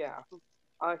 Yeah.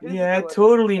 Yeah, I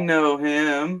totally know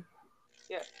him.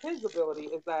 Yeah, his ability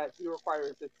is that he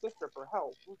requires his sister for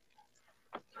help.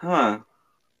 Huh.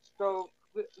 So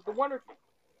the Wonder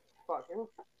fucking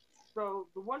so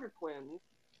the Wonder Twins,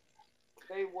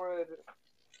 they would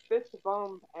fist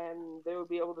bump and they would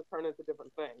be able to turn into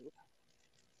different things.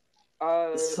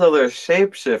 So they're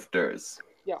shapeshifters.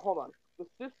 Yeah, hold on. The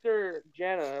sister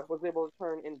Jana was able to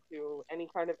turn into any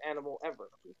kind of animal ever.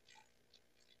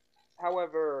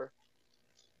 However,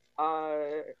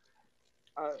 uh,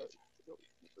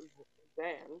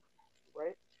 Zan,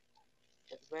 right?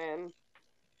 Then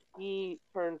he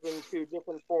turns into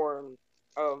different forms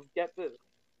of, get this,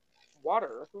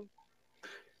 water.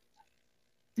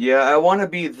 Yeah, I want to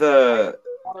be Ice,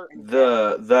 water, and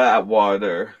gas. that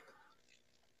water.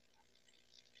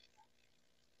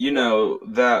 You What? know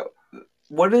that.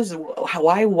 What is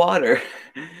why water?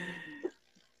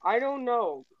 I don't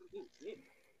know.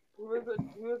 He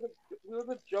was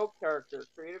a joke character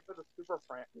created for the Super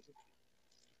Friends.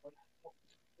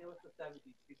 It was the 70s.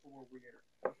 People were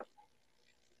weird.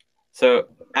 So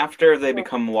after they So,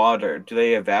 become water, do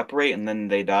they evaporate and then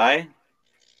they die?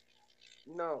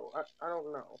 no, I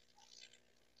don't know.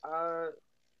 Uh,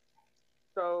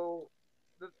 so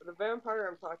the vampire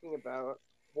I'm talking about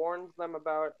warns them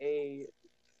about a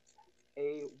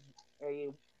a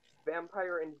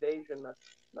vampire invasion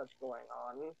that's going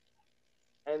on,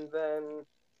 and then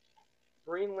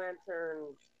Green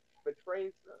Lantern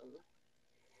betrays them.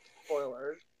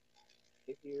 Spoilers,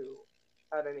 if you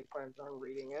had any plans on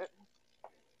reading it.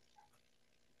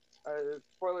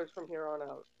 Spoilers from here on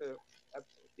out to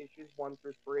issues 1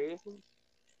 through 3.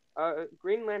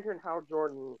 Green Lantern Hal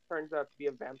Jordan turns out to be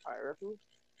a vampire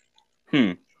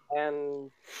Hmm.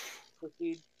 and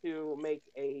proceeds to make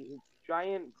a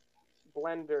giant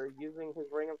blender using his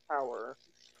ring of power.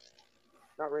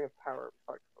 Not ring of power,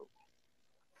 fuck,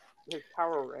 his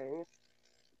power ring.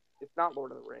 It's not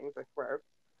Lord of the Rings, I swear.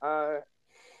 Uh,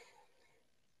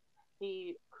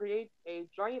 he creates a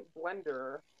giant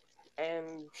blender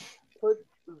and puts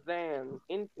Zan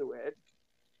into it,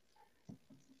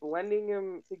 blending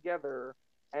him together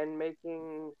and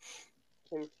making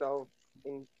himself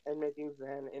and making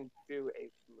Zan into a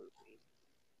smoothie.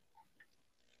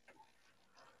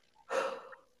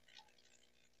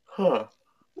 Huh.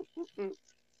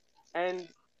 And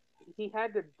he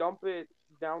had to dump it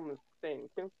down the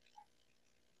sink,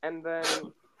 and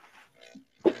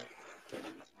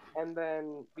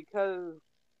then because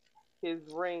his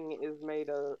ring is made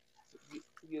of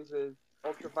uses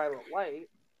ultraviolet light,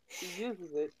 he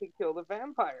uses it to kill the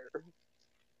vampire.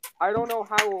 I don't know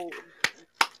how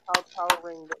Power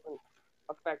Ring doesn't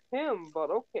affect him, but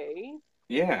okay.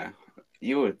 Yeah,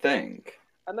 you would think.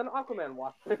 And then Aquaman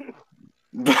walks in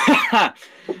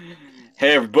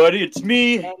Hey everybody, it's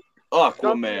me, and doesn't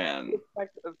Aquaman.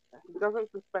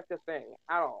 doesn't suspect a thing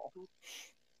at all.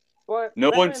 But No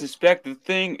one then suspect the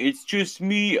thing. It's just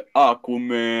me,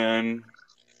 Aquaman.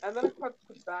 and then it cuts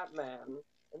to Batman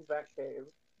in Batcave,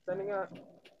 sending out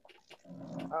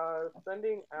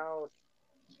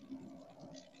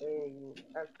a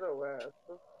SOS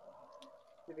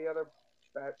to the other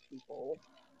Bat people,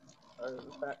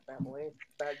 Bat family,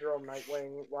 Batgirl,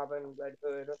 Nightwing, Robin, Red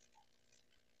Hood,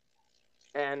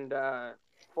 and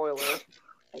Spoiler,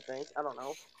 I think. I don't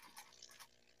know.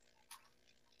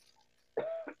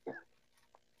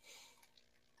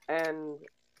 And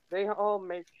they all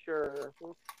make sure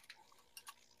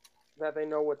that they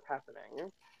know what's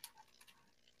happening.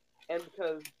 And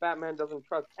because Batman doesn't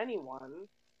trust anyone,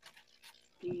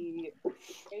 he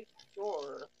makes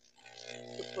sure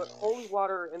to put holy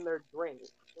water in their drinks.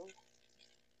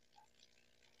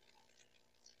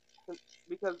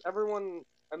 Because everyone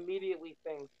immediately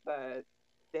thinks that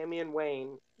Damian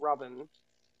Wayne, Robin,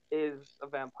 is a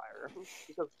vampire.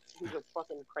 Because he's a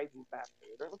fucking crazy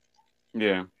bastard.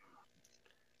 Yeah.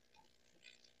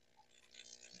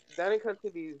 Then it cuts to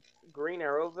these Green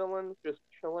Arrow villains just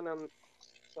chilling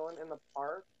in the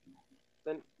park.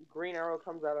 Then Green Arrow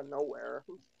comes out of nowhere,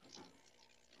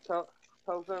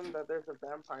 tells them that there's a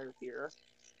vampire here,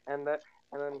 and then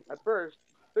at first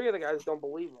 3 of the guys don't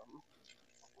believe him,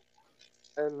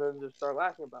 and then just start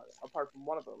laughing about it. Apart from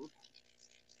one of them,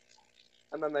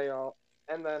 and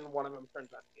then one of them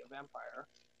turns out to be a vampire.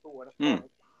 Who would have Hmm. thought?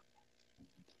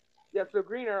 Yeah, so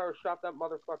Green Arrow shot that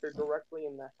motherfucker directly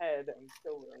in the head and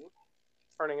killed him,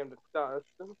 turning him to dust.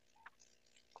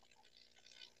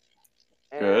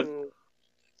 Good. And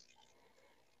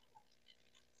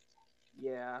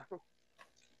yeah,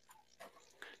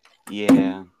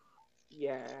 Yeah.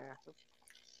 yeah.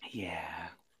 Yeah.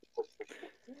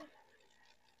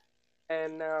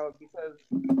 And now because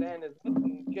Dan is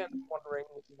missing, Jen's wondering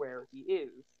where he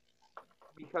is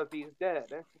because he's dead,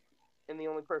 and the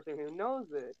only person who knows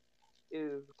it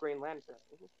is Green Lantern.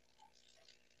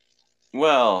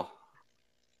 Well.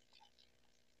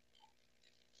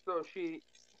 So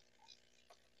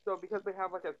so because they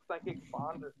have like a psychic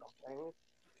bond or something,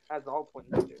 as all twins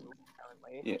do,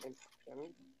 apparently. Yeah. In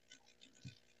fiction.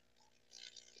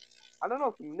 I don't know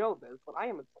if you know this, but I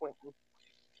am a twin.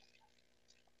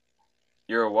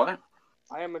 You're a what?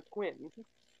 I am a twin.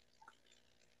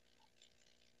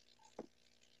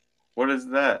 What is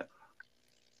that?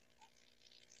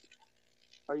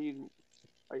 Are you?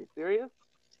 Are you serious?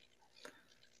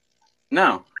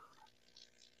 No.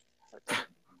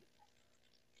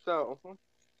 So, I'm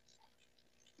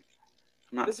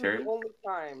not this is the serious. only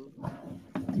time,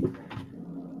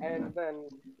 and then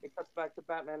it cuts back to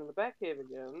Batman in the Batcave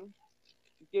again,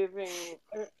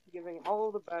 giving all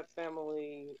of the Bat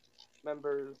family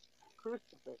members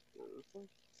crucifixes.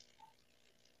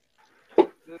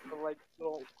 These are like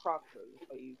little crosses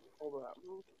that you hold up.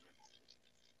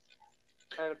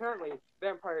 And apparently,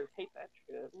 vampires hate that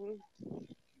shit.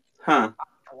 Huh.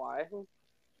 Why?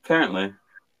 Apparently.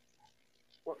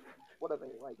 What? What are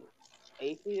they like?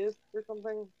 Atheists or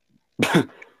something?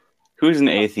 Who's an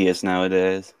atheist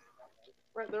nowadays?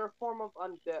 Right, they're a form of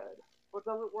undead. But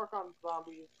does it work on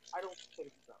zombies? I don't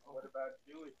think so. What about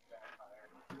Jewish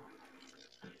vampires?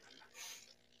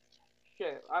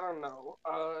 Shit, I don't know.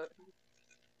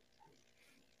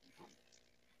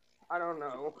 I don't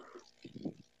know.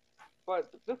 But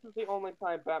this is the only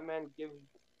time Batman gives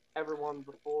everyone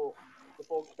the full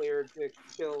clear to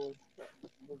kill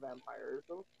the vampires.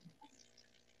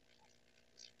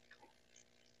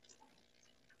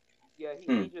 Yeah, he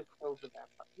just kills the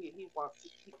vampire.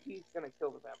 He's gonna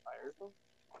kill the vampires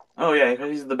Oh yeah, because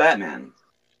he's the Batman.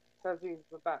 because he's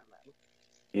the Batman.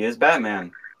 He is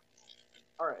Batman.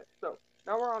 All right, so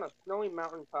now we're on a snowy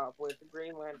mountaintop with the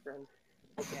Green Lantern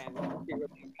again, here with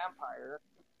the vampire,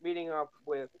 meeting up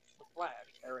with the Flash,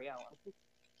 Barry Allen.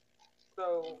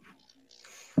 So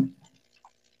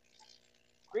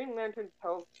Green Lantern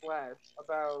tells Flash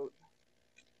about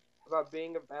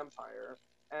being a vampire,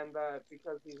 and that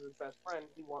because he's his best friend,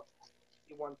 he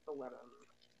wants to let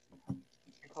him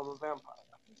become a vampire.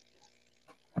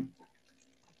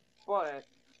 But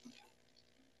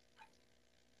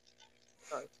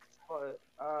sorry, but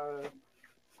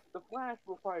the Flash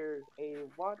requires a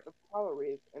lot of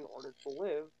calories in order to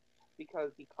live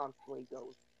because he constantly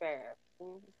goes fast.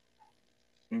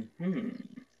 Mm-hmm.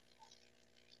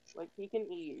 Like he can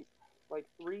eat like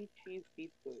 3 cheese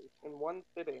pizzas in one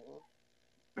sitting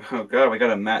Oh god, we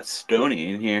got a Matt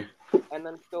Stoney in here. and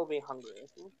then still be hungry.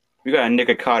 We got a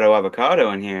Nikocado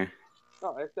Avocado in here.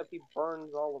 No, except he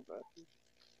burns all of it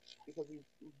because he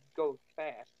goes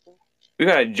fast. We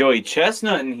got a Joey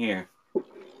Chestnut in here.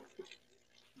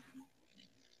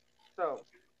 So,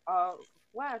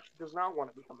 Flash does not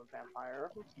want to become a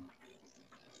vampire,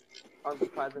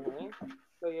 unsurprisingly.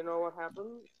 So you know what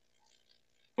happens?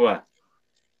 What?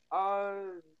 Uh,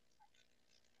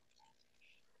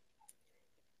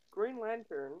 Green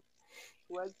Lantern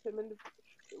shreds him into,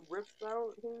 rips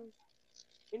out his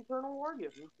internal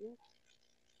organs.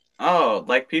 Oh,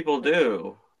 like people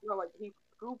do. No, like he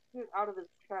scoops it out of his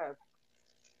chest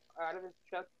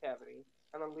cavity,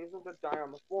 and then leaves him to die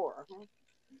on the floor.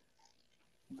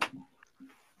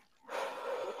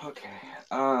 Okay.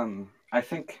 I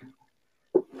think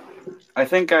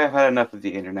I've had enough of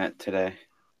the internet today.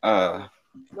 No,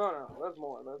 there's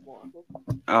more. There's more.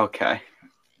 Okay.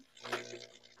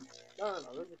 No,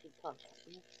 this is good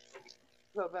content.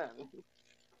 So then,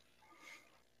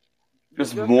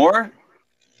 There's more?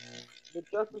 The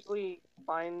Justice League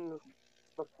finds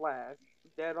the Flash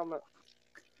dead on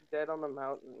the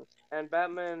mountain, and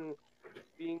Batman,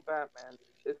 being Batman,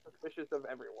 is suspicious of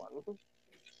everyone,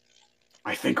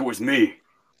 I think it was me.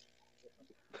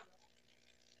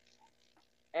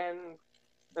 and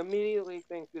immediately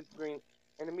thinks it's Green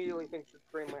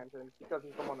Lantern because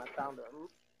he's the one that found him,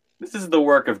 This is the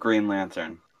work of Green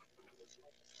Lantern.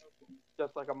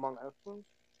 just like Among Us.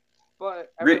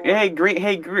 But everyone,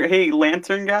 Hey,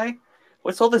 Lantern guy.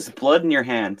 What's all this blood in your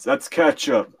hands? That's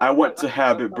ketchup. I went to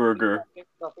Habit Burger.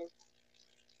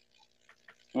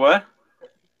 What?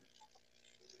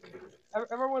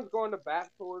 Everyone's going to bat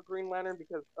for Green Lantern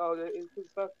because it's his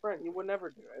best friend. He would never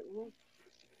do it.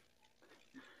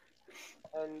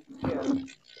 And yeah.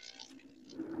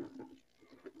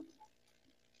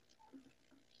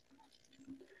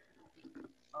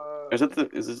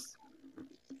 Is this?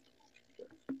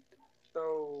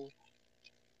 So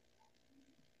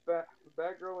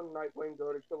Batgirl and Nightwing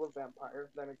go to kill a vampire.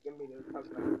 Then it immediately comes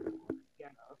back to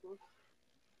Jenna.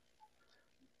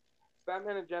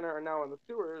 Batman and Jenna are now in the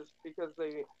sewers because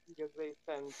they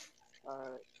sent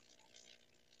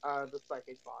the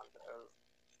psychic bond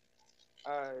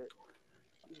of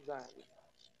Zen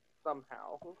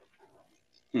somehow.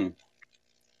 Hmm.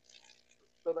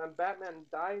 So then Batman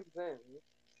dives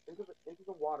into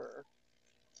the water,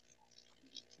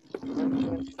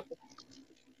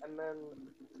 and then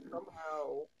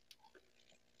somehow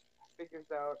figures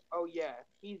out, oh yeah,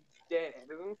 he's dead.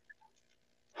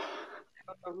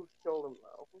 I don't know who killed him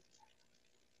though.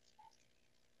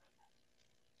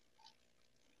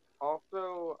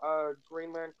 Also,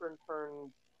 Green Lantern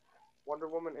turned Wonder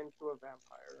Woman into a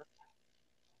vampire.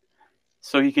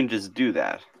 So he can just do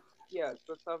that. Yes,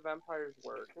 that's how vampires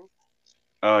work.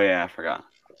 Oh yeah, I forgot.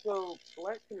 So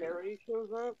Black Canary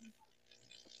shows up,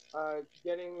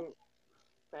 getting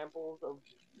samples of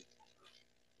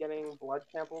getting blood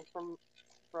samples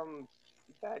from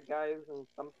bad guys and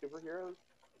some superheroes,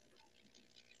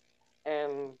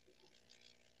 and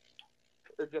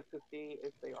just to see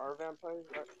if they are vampires.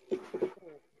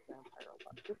 Vampire a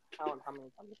lot. Just count how many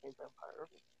times they say vampire,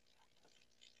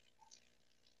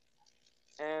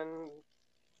 and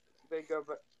they go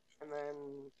back, and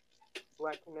then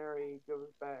Black Canary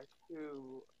goes back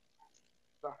to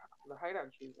the the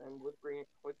hideout she's in with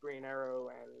Green Arrow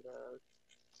and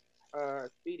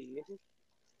Speedy,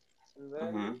 and Uh-huh.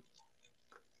 then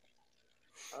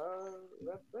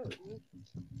that's it.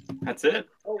 That's it.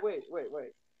 Oh wait.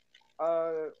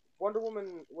 Wonder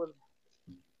Woman was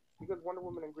because Wonder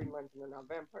Woman and Green Lantern are now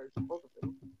vampires, both of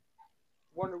them.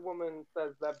 Wonder Woman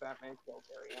says that Batman killed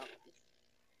Barry Allen,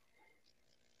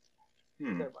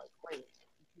 Hmm. thereby claiming.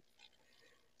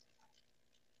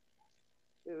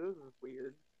 Yeah, this is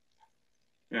weird.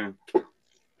 Yeah. Yeah,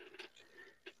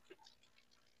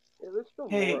 there's still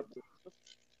Hey. more of this.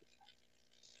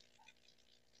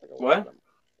 Like a What? lot of.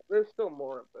 There's still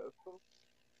more of this.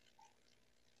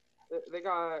 They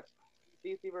got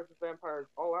DC versus Vampires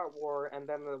All Out War, and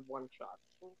then the one shot.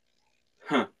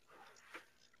 Huh.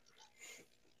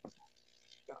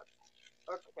 God.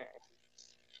 Okay.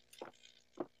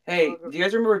 Hey, do you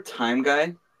guys remember Time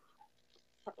Guy?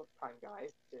 Time Guy.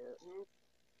 Yeah.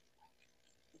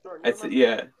 Jordan, I said,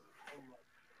 yeah.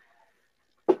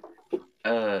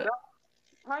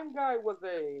 Time Guy was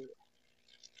a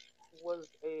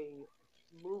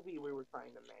movie we were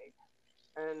trying to make,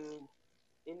 and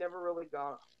it never really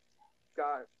got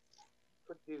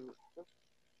produced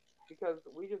because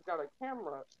we just got a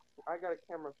camera. I got a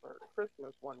camera for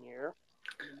Christmas one year.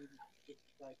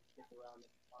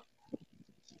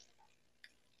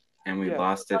 And we Yeah,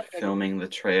 lost it filming the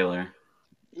trailer.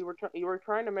 you were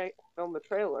trying to film the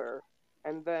trailer,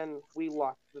 and then we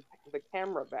lost the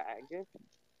camera bag.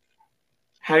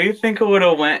 How do you think it would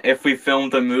have went if we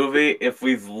filmed a movie if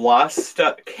we've lost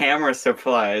camera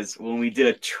supplies when we did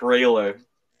a trailer?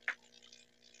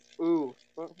 Ooh.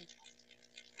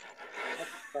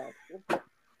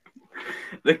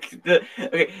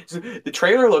 Okay, so the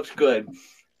trailer looked good.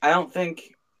 I don't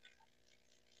think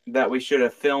that we should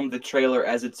have filmed the trailer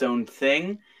as its own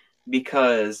thing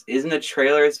because isn't a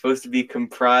trailer supposed to be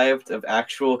comprised of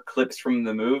actual clips from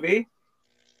the movie?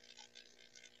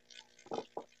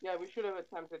 Yeah, we should have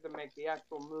attempted to make the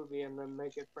actual movie and then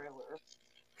make a trailer.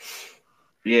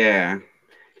 Yeah.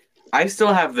 I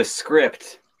still have the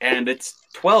script, and it's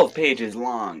 12 pages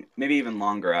long, maybe even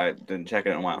longer. I didn't check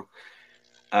it in a while.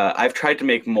 I've tried to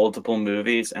make multiple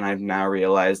movies, and I've now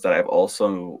realized that I've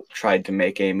also tried to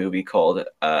make a movie called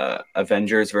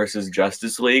Avengers versus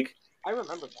Justice League. I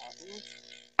remember that.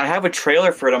 I have a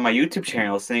trailer for it on my YouTube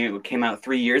channel saying it came out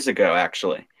 3 years ago,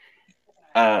 actually.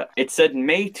 It said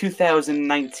May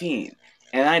 2019,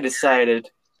 and I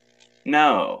decided,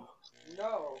 no.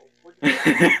 No.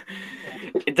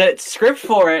 The script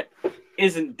for it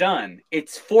isn't done.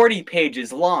 It's 40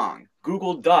 pages long.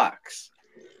 Google Docs.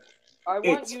 I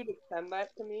want you to send that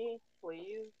to me,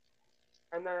 please.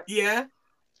 And then yeah,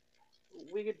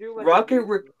 we could do like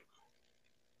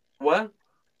what?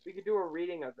 We could do a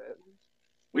reading of it.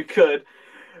 We could.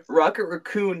 Rocket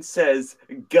Raccoon says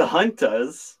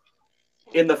 "Gahuntas"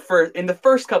 in the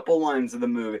first couple lines of the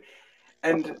movie,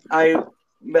 and I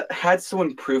had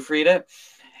someone proofread it,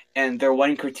 and their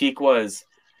one critique was,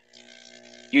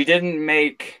 "You didn't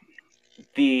make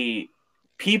the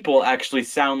people actually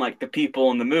sound like the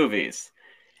people in the movies."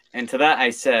 And to that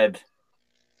I said,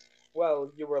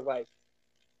 well, you were like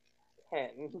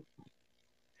 10.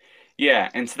 Yeah,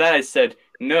 and to that I said,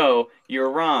 no,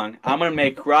 you're wrong. I'm going to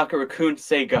make Rocket Raccoon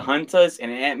say Gahuntas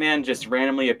and Ant-Man just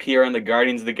randomly appear on the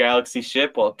Guardians of the Galaxy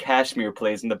ship while Kashmir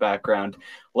plays in the background.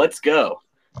 Let's go.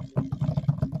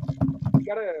 We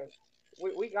gotta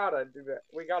do that.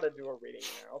 We gotta do a reading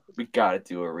now. We got to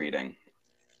do a reading.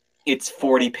 It's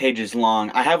 40 pages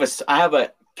long. I have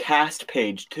a cast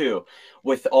page too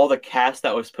with all the cast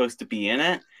that was supposed to be in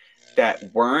it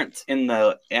that weren't in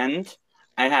the end.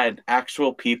 I had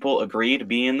actual people agree to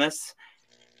be in this,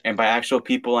 and by actual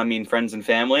people I mean friends and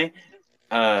family.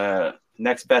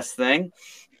 Next best thing.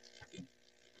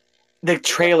 The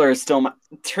trailer is still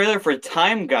trailer for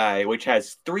Time Guy, which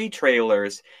has 3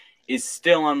 trailers, is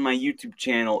still on my YouTube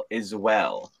channel as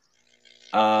well.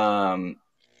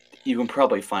 You can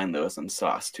probably find those on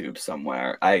SauceTube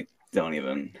somewhere. I don't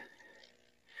even.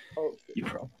 Oh, You,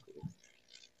 pro-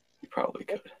 you probably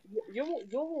could.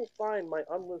 you'll find my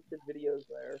unlisted videos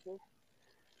there.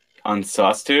 On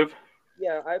SauceTube?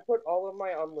 Yeah, I put all of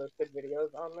my unlisted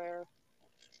videos on there.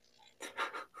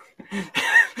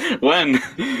 When?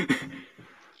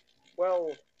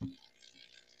 Well,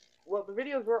 the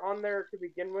videos were on there to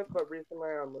begin with, but recently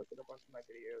I unlisted a bunch of my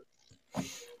videos.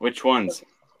 Which ones?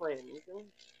 Cringe.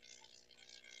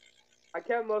 I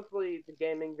kept mostly the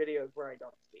gaming videos where I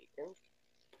don't speak.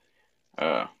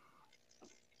 Uh,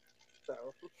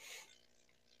 So,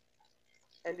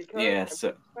 and because yeah,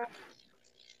 so...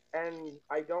 and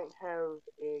I don't have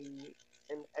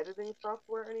an editing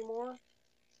software anymore,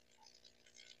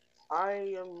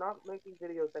 I am not making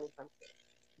videos anytime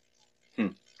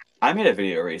soon. I made a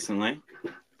video recently.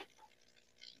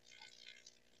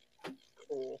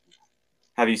 Cool.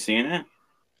 Have you seen it?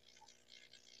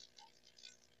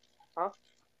 Huh?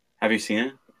 Have you seen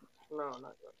it? No,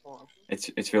 not yet. Hold on.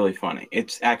 It's really funny.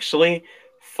 It's actually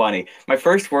funny. My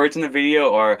first words in the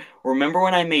video are, remember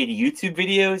when I made YouTube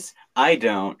videos? I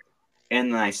don't.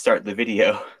 And then I start the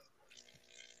video.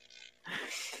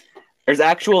 There's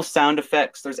actual sound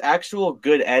effects. There's actual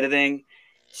good editing.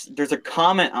 There's a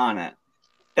comment on it.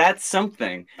 That's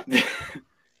something.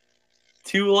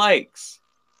 2 likes.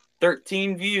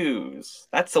 13 views.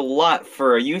 That's a lot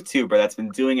for a YouTuber that's been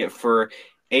doing it for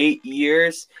 8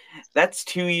 years. That's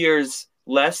 2 years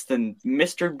less than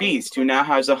Mr. Beast, who now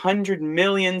has 100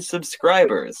 million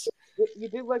subscribers. You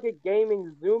did like a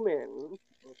gaming zoom in.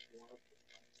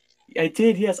 I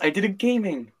did, yes. I did a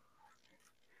gaming.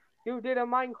 You did a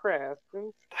Minecraft.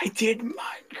 I did Minecraft.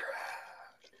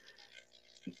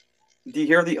 Do you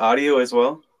hear the audio as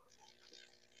well?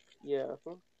 Yeah.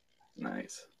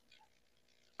 Nice.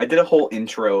 I did a whole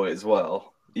intro as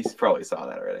well. You probably saw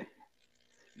that already.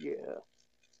 Yeah.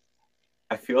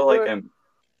 I feel like I'm...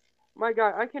 My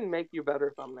guy, I can make you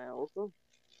better thumbnails.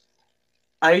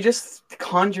 I just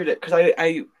conjured it because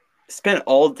I spent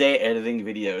all day editing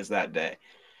videos that day.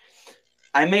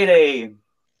 I made a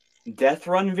death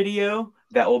run video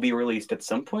that will be released at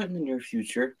some point in the near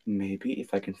future, maybe,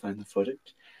 if I can find the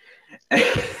footage.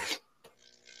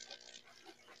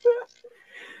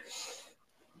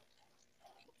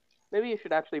 Maybe you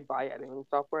should actually buy editing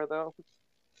software, though.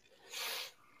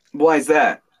 Why is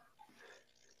that?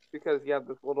 Because you have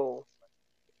this little...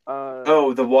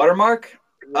 Oh, the watermark?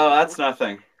 Yeah. Oh, that's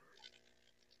nothing.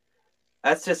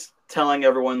 That's just telling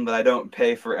everyone that I don't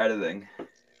pay for editing.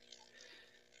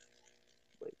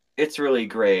 It's really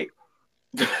great.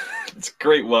 It's a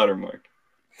great watermark.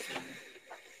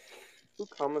 Who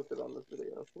commented on this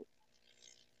video?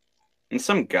 And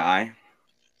some guy.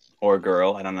 Or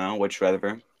girl, I don't know,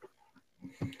 whichever.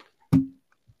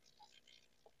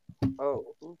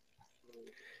 Oh.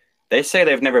 They say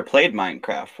they've never played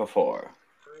Minecraft before.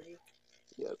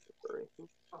 Yes, furry.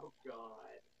 Oh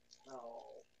god. No.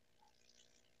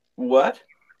 What?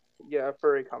 Yeah,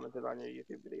 furry commented on your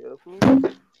YouTube videos.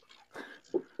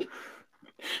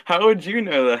 How would you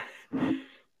know that?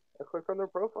 I clicked on their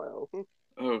profile.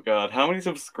 Oh god, how many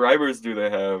subscribers do they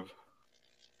have?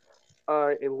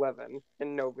 11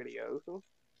 and no videos.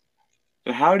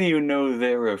 How do you know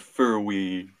they're a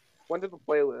furry? Went to the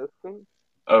playlist.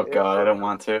 Oh god, I don't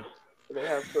want to. They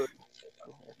have furry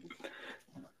on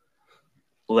here.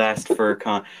 Last fur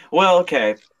con. Well,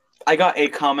 okay. I got a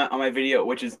comment on my video,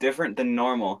 which is different than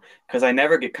normal, because I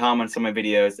never get comments on my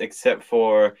videos except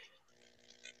for...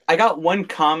 I got one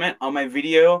comment on my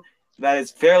video that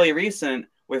is fairly recent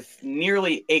with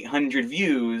nearly 800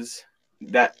 views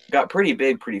that got pretty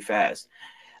big pretty fast.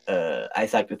 I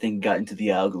thought the thing got into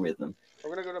the algorithm. I'm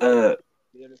gonna go to my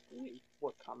video to see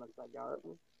what comments I got.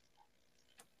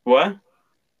 What?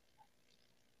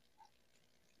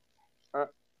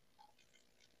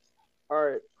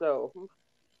 Alright, so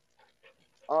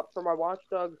for my Watch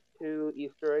Dogs 2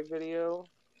 Easter egg video,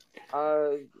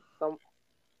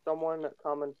 someone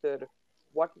commented,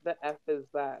 "What the F is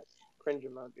that?" Cringe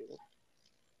emoji.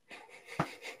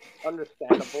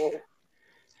 Understandable.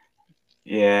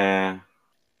 Yeah.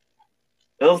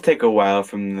 It'll take a while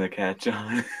for them to catch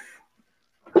on.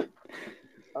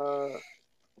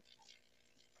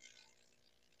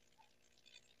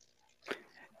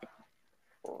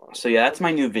 So yeah, that's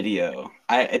my new video.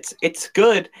 It's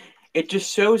good. It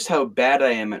just shows how bad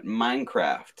I am at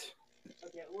Minecraft.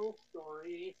 Okay, a little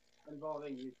story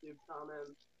involving YouTube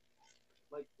comments.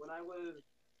 Like when I was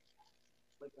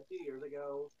like a few years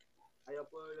ago, I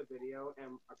uploaded a video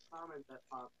and a comment that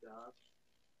popped up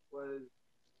was,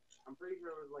 I'm pretty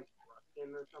sure it was like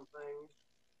Russian or something,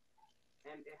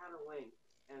 and it had a link,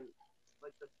 and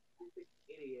like the stupid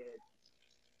idiot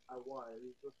I was,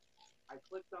 I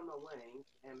clicked on the link,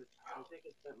 and I think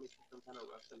it sent me to some kind of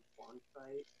Russian porn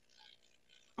site.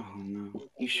 Oh no.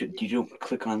 You don't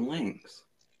click on links.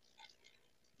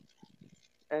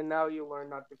 And now you learn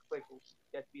not to click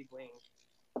get these links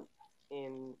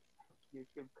in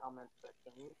YouTube comment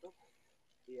sections.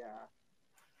 Yeah.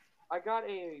 I got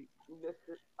a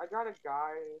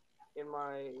guy in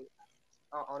my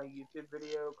on a YouTube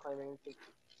video claiming to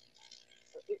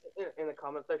in the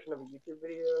comment section of a YouTube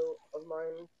video of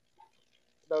mine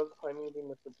that was claiming to be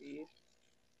Mr. Beast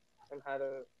and had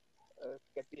a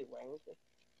get these links.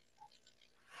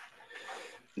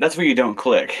 That's where you don't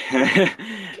click.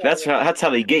 That's how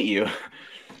they get you.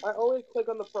 I always click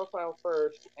on the profile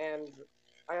first, and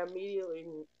I immediately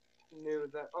knew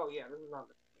that, oh yeah, this is not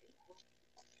Mr. Beast.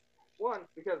 One,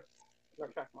 because no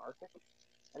check mark,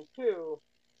 and two,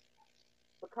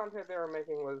 the content they were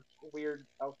making was weird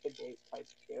out the gate type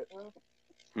shit.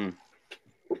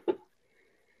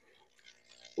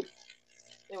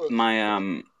 It was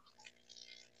My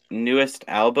newest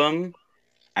album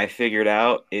I figured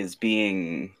out is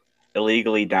being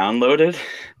illegally downloaded.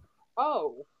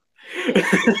 oh.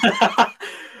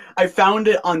 I found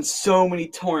it on so many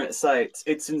torrent sites.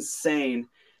 It's insane.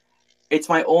 It's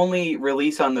my only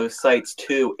release on those sites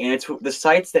too, and it's the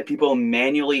sites that people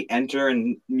manually enter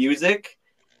in music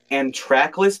and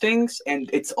track listings, and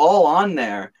it's all on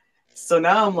there. So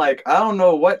now I'm like, I don't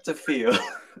know what to feel.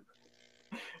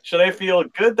 Should I feel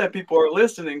good that people are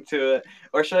listening to it,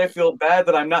 or should I feel bad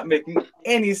that I'm not making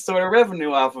any sort of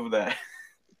revenue off of that?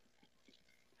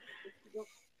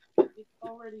 It's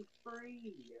already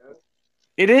free.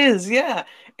 It is, yeah.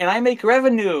 And I make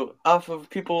revenue off of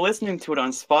people listening to it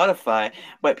on Spotify,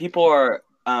 but people are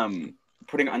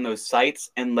putting it on those sites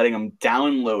and letting them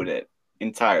download it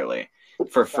entirely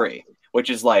for free, which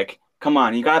is like, come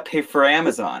on, you gotta pay for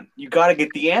Amazon. You gotta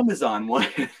get the Amazon one.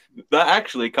 That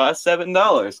actually cost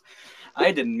 $7.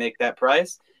 I didn't make that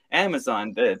price.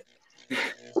 Amazon did.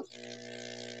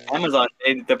 Amazon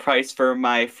made the price for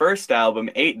my first album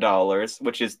 $8,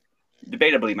 which is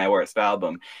debatably my worst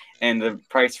album, and the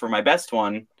price for my best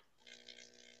one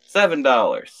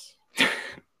 $7.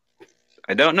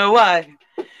 I don't know why.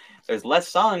 There's less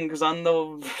songs on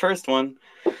the first one.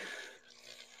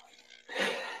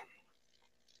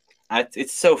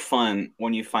 It's so fun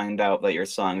when you find out that your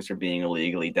songs are being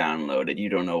illegally downloaded. You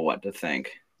don't know what to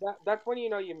think. That's when you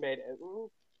know you made it.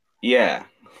 Yeah.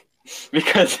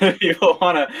 Because people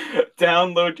want to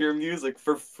download your music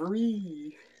for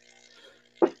free.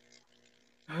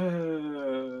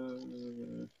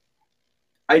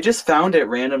 I just found it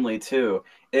randomly too.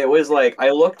 It was like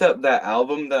I looked up the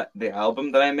album that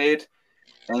I made,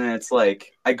 and it's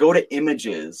like I go to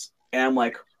images and I'm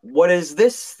like, what is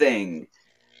this thing?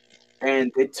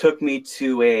 And it took me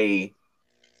to a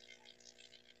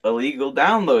illegal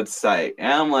download site.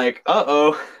 And I'm like,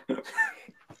 uh-oh.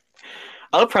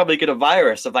 I'll probably get a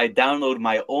virus if I download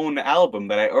my own album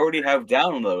that I already have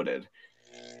downloaded.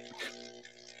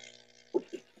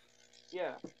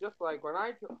 Yeah, just like when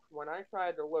I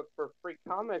tried to look for free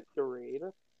comics to read,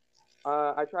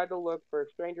 I tried to look for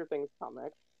Stranger Things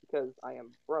comics because I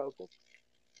am broke.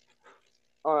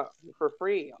 For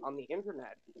free on the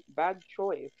internet. Bad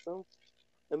choice.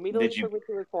 Immediately took me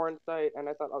to the porn site, and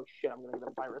I thought, oh shit, I'm gonna get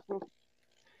a virus.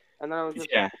 And then I was just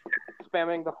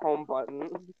spamming the home button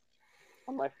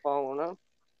on my phone.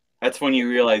 That's when you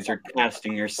realize you're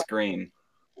casting your screen.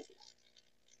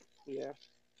 Yeah.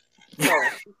 So,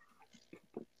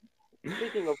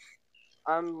 speaking of,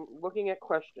 I'm looking at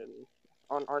questions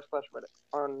on r/Reddit,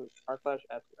 on r/s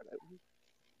Reddit.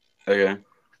 Okay.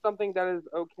 Something that is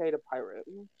okay to pirate.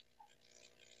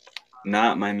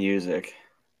 Not my music.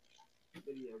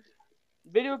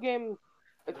 Video games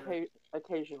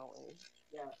occasionally.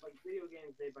 Yeah, like video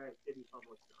games made by a shitty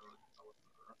publisher.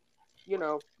 You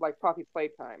know, like Poppy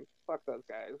Playtime. Fuck those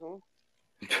guys.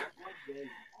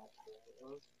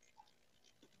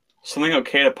 Something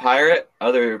okay to pirate?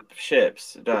 Other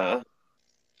ships. Duh.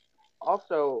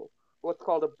 Also, what's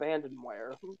called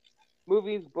abandonware.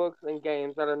 Movies, books, and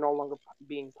games that are no longer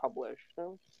being published.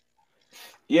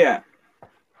 Yeah.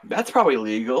 That's probably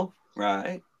legal,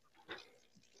 right?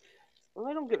 Well,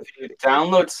 I don't give a If you shit.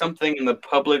 download something in the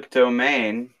public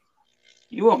domain,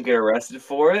 you won't get arrested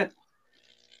for it.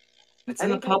 It's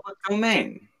in the public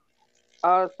domain.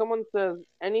 Someone says,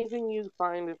 anything you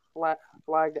find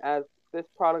flagged as this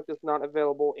product is not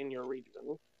available in your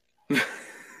region.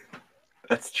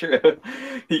 That's true.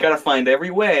 You gotta find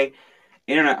every way.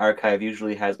 Internet Archive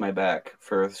usually has my back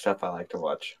for stuff I like to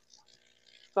watch.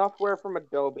 Software from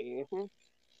Adobe.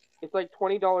 It's like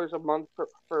 $20 a month for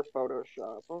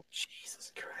Photoshop.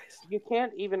 Jesus Christ. You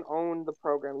can't even own the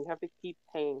program. You have to keep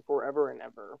paying forever and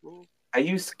ever. I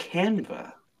use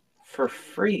Canva for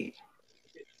free.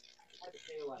 I had to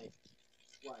pay like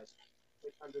what,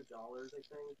 $600, I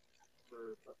think,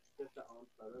 for just to own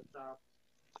Photoshop.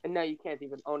 And now you can't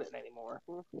even own it anymore.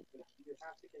 You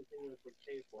have to continuously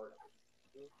pay for it.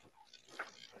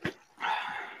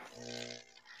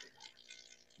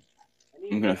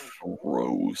 I'm gonna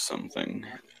throw something.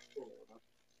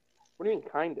 What do you mean,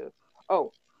 kind of?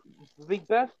 Oh, the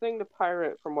best thing to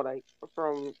pirate from the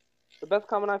best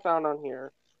comment I found on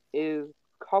here is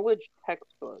college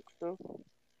textbooks.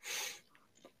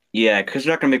 Yeah, because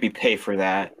you're not gonna make me pay for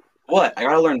that. What? I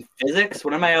gotta learn physics?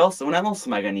 When else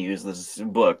am I gonna use this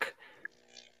book?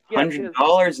 Yeah,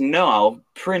 $100? No, I'll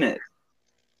print it.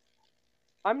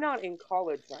 I'm not in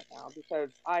college right now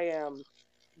because I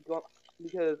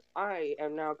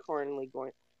am now currently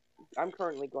going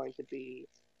to be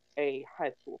a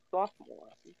high school sophomore.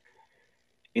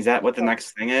 Is that what the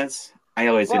next thing is? I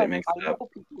always get it But mixed I up. know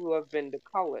people who have been to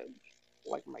college,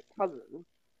 like my cousin,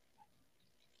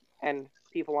 and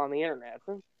people on the internet.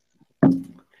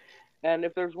 And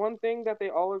if there's one thing that they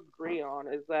all agree on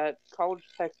is that college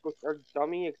textbooks are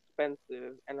dummy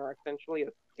expensive and are essentially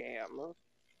a scam.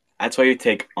 That's why you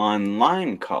take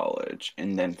online college,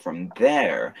 and then from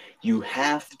there, you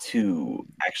have to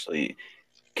actually.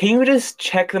 Can you just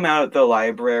check them out at the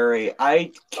library?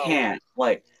 I can't.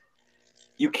 Like,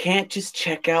 you can't just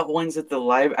check out ones at the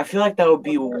library. I feel like that would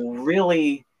be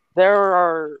really. There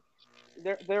are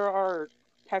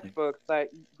textbooks that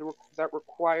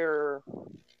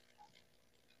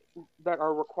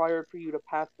are required for you to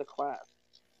pass the class.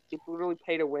 It's literally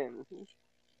pay to win.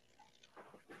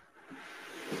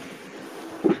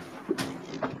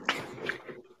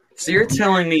 So you're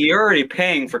telling me you're already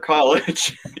paying for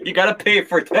college? You gotta pay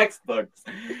for textbooks.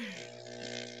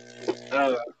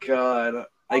 Oh God,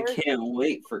 I can't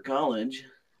wait for college.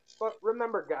 But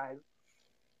remember, guys,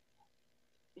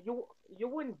 you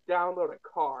wouldn't download a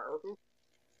car,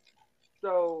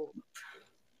 so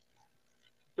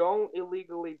don't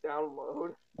illegally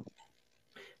download.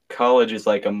 College is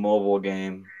like a mobile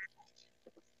game.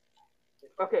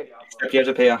 Okay. Except you have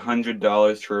to pay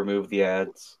 $100 to remove the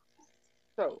ads.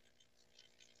 So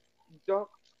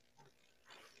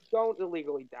don't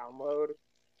illegally download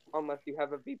unless you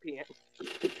have a VPN.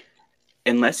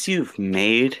 Unless you've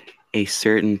made a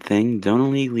certain thing, don't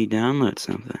illegally download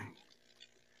something.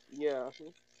 Yeah.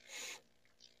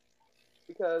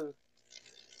 Because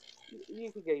you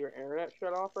could get your internet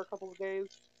shut off for a couple of days,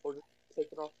 or just take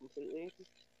it off completely.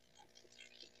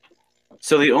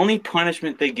 So the only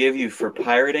punishment they give you for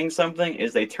pirating something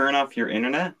is they turn off your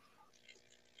internet?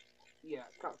 Yeah,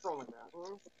 something like that.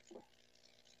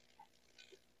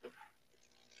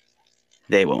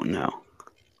 They won't know.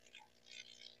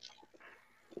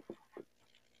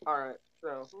 Alright,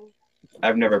 so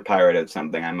I've never pirated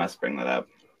something. I must bring that up.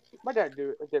 my dad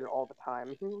did it all the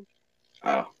time.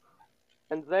 Oh.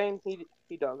 And Zane, he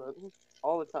does it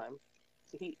all the time.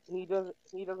 He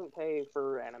doesn't pay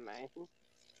for anime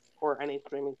or any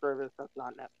streaming service that's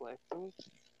not Netflix.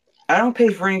 I don't pay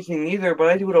for anything either, but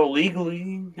I do it all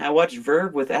legally. I watch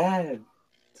Verb with ads.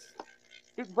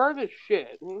 Dude, Verve is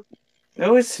shit.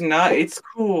 No, it's not. It's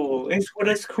cool. It's what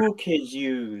us cool kids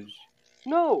use.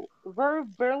 No, Verve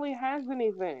barely has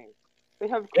anything. They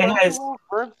have It has- Crunchyroll,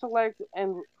 Verve Select,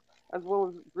 and as well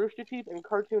as Rooster Teeth and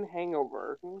Cartoon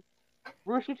Hangover.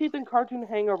 Rooster Teeth and Cartoon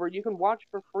Hangover you can watch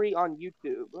for free on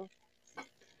YouTube.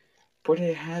 But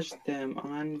it has them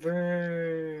on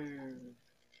Verb.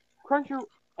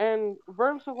 And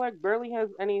Verve Select barely has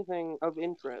anything of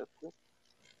interest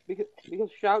because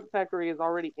Shout Factory is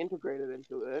already integrated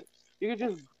into it. You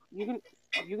can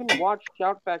watch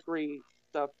Shout Factory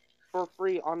stuff for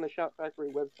free on the Shout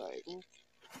Factory website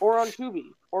or on Tubi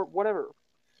or whatever.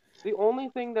 The only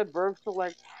thing that Verve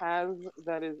Select has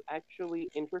that is actually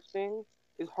interesting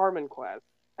is Harmon Quest,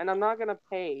 and I'm not gonna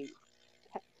pay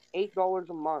 $8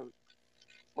 a month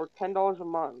or $10 a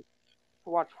month to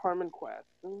watch Harmon Quest.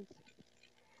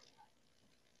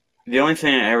 The only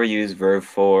thing I ever used Verve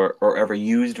for, or ever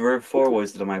used Verve for,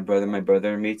 was the My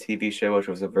Brother and Me TV show, which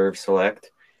was a Verve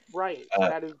Select. Right,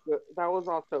 that is good. That was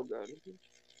also good.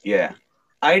 Yeah.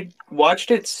 I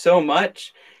watched it so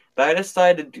much that I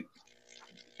decided,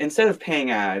 instead of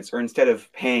paying ads, or instead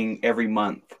of paying every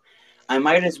month, I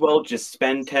might as well just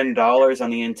spend $10 on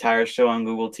the entire show on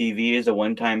Google TV as a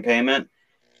one-time payment,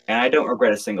 and I don't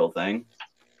regret a single thing.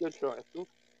 Good choice.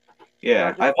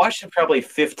 Yeah, I've watched it probably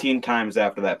 15 times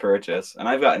after that purchase, and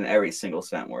I've gotten every single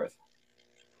cent worth.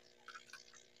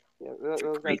 Yeah, It's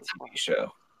a great TV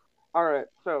show. All right.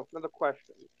 So another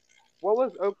question: what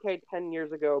was okay 10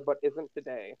 years ago but isn't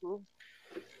today?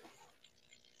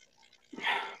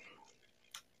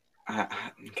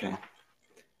 Okay.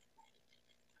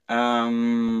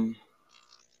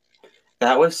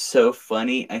 That was so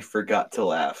funny. I forgot to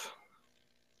laugh.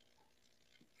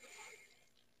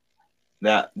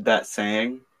 That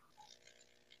saying.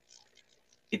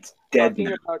 It's dead Talking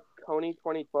about Coney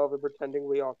 2012 and pretending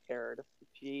we all cared.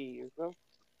 Jeez.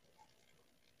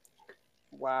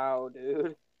 Wow,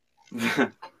 dude.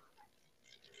 now.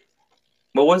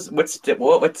 What's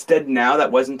dead now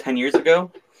that wasn't 10 years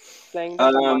ago? Saying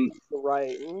that the Mayans Um, were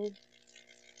right.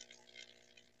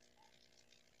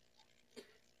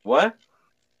 what?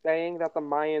 Saying that the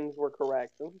Mayans were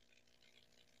correct.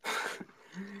 That's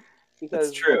Because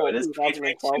the true. whole It is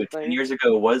 2012 2022. 10 thing. years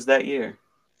ago was that year.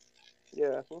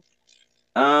 Yeah.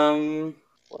 Um,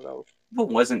 What else? what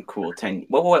wasn't cool 10?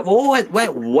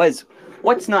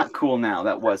 What's not cool now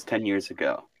that was 10 years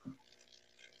ago?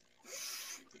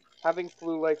 Having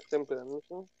flu-like symptoms.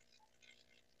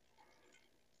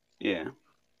 Yeah.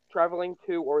 Traveling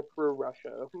to or through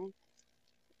Russia.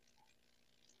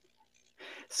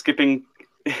 Skipping,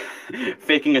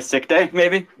 faking a sick day,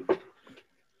 maybe?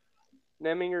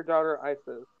 Naming your daughter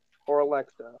Isis or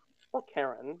Alexa or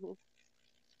Karen.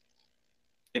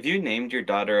 If you named your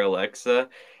daughter Alexa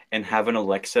and have an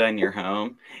Alexa in your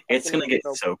home, That's it's gonna gonna be get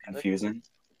so so pathetic. confusing.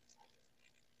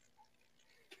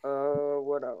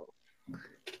 What else?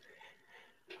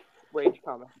 Rage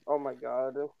comics. Oh my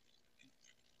god.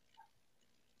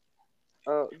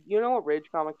 You know what rage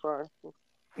comics are?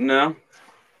 No?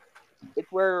 It's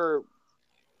where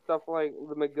stuff like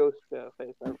the Magosta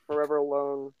face, Forever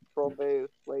Alone, Troll Face,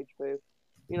 Rage Face.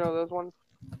 You know those ones?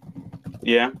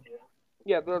 Yeah.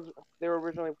 Yeah, those they were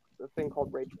originally a thing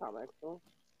called rage comics,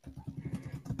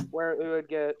 where it would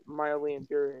get mildly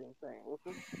infuriating things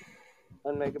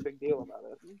and make a big deal about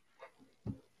it.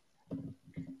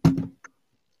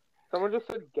 Someone just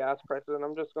said gas prices, and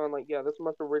I'm just going like, yeah, this is the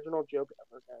most original joke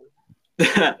ever, guys.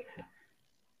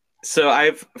 So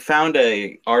I've found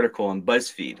a article on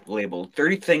BuzzFeed labeled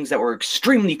 30 things that were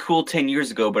extremely cool 10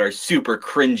 years ago but are super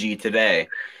cringy today.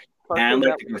 And I'd Cartoon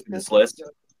like to go Network, through this list.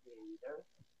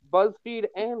 BuzzFeed,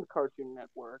 and Cartoon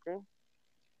Network.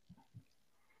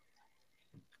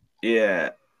 Yeah.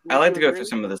 I'd Would like you to go through agree?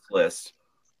 some of this list.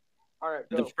 All right,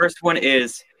 The go. first one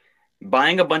is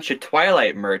buying a bunch of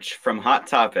Twilight merch from Hot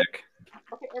Topic.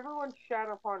 Okay, everyone shout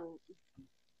upon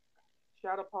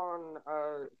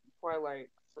Twilight,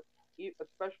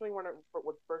 especially when it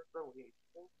was first released,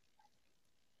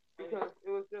 because it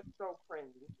was just so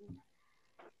cringy.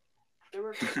 They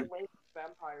were just the lamest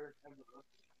vampires ever.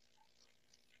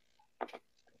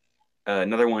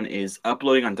 Another one is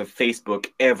uploading onto Facebook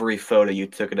every photo you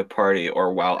took at a party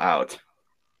or while out.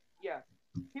 Yeah,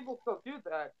 people still do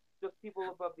that, just people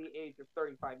above the age of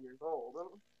 35 years old.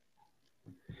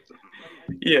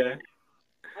 Yeah.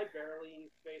 I barely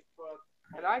use Facebook.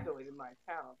 And I deleted my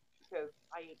account because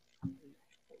I hate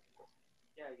Facebook.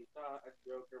 Yeah, you saw a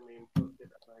Joker meme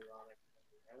posted that's ironic.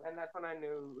 And that's when I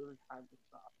knew it was time to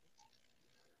stop.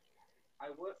 I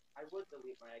would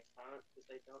delete my account because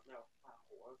I don't know how.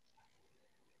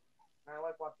 And I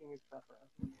like watching you suffer.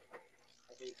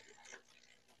 I hate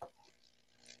you.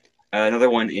 Another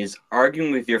one is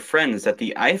arguing with your friends that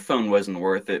the iPhone wasn't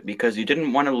worth it because you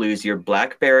didn't want to lose your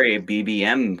BlackBerry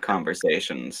BBM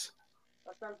conversations.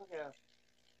 That sounds like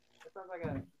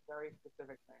a very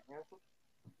specific thing.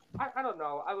 I don't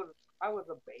know. I was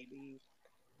a baby.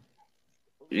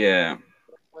 Yeah.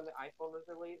 When the iPhone was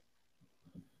released,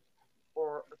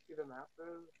 or to the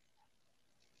masses.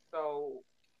 So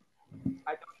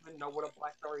I don't even know what a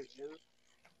BlackBerry is.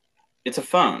 It's a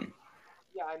phone.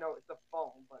 Yeah, I know it's a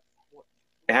phone, but what?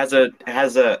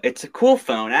 It's a cool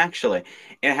phone actually.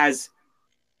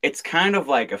 It's kind of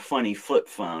like a funny flip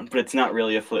phone, but it's not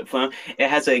really a flip phone. It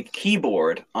has a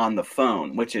keyboard on the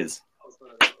phone, which is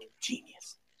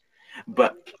genius.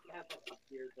 But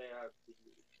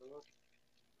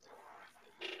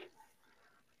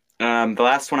the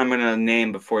last one I'm going to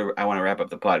name before I want to wrap up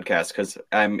the podcast, because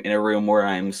I'm in a room where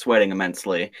I'm sweating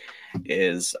immensely,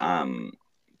 is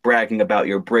bragging about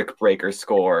your Brick Breaker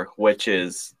score, which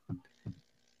is...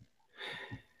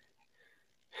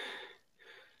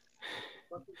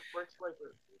 What is Brick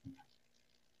Breaker?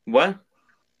 What?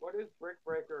 What is Brick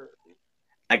Breaker?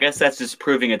 I guess that's just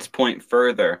proving its point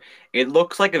further. It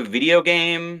looks like a video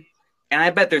game, and I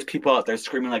bet there's people out there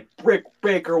screaming like, Brick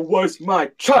Breaker was my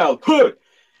childhood!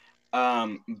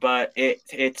 But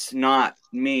it's not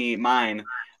mine.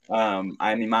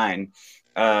 I mean mine.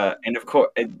 And of course,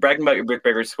 bragging about your Brick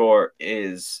Breaker score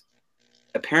is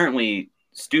apparently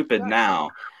stupid now.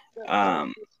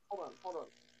 Um, Hold on.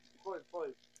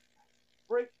 Boys.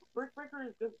 Brick Breaker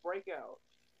is just Breakout.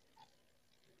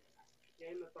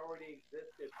 Game that's already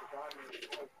existed for God knows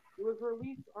what. It was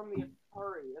released on the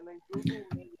Atari, and then Google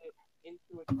made it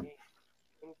into a game,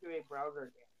 into a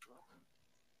browser game.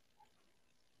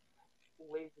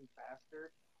 Lazy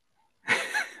bastard. do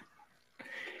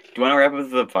you want to wrap up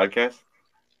the podcast?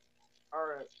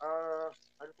 Alright, I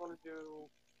just want to do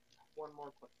one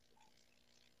more question.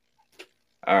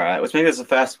 All right, let's make this a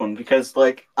fast one because,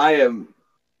 like,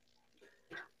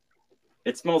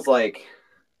 it smells like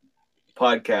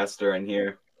podcaster in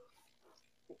here.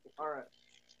 Alright.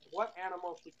 What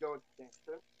animal should go extinct?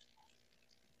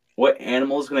 What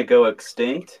animal is going to go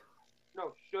extinct?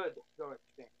 No, should go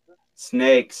extinct.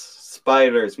 Snakes,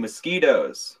 spiders,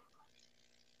 mosquitoes.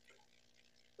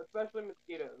 Especially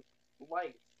mosquitoes.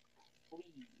 Lice.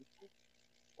 Fleas.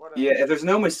 What else? Yeah, if there's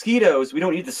no mosquitoes, we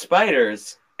don't need the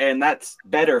spiders. And that's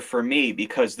better for me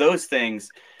because those things,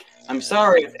 I'm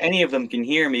sorry if any of them can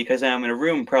hear me because I'm in a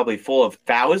room probably full of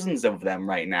thousands of them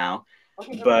right now.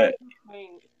 Okay, But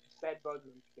saying bed bugs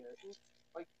and shit.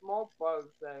 Like small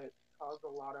bugs that cause a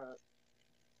lot of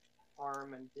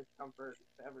harm and discomfort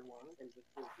to everyone. And just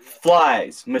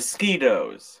flies,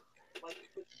 mosquitoes. Like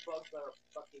just bugs that are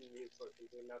fucking useless and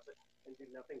do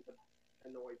nothing but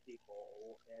annoy people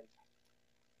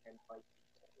and bite people.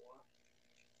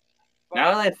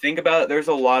 Now that I think about it, there's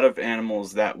a lot of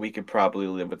animals that we could probably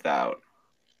live without.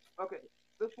 Okay,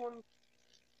 this one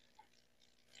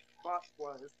spot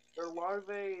was their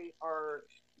larvae are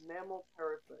mammal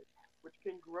parasites, which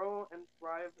can grow and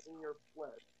thrive in your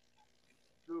flesh.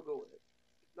 Google it.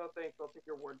 No thanks, I'll take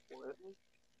your word for it.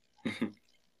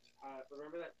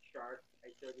 Remember that shark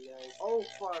I showed you guys? Oh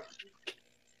fuck.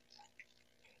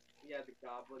 Yeah, the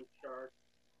goblin shark.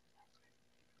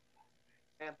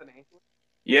 Anthony.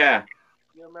 Yeah.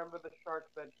 You remember the shark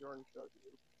that Jordan showed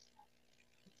you?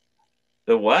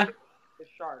 The what? The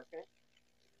shark, eh?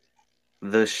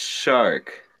 The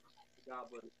shark. The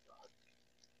goblin shark.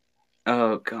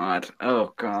 Oh god.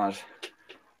 Oh god.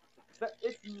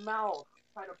 Its mouth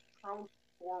kind of pounced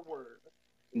forward.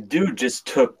 Dude just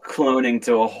took cloning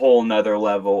to a whole nother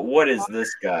level. What is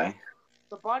this guy?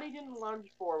 The body didn't lunge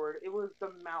forward, it was the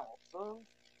mouth. Huh?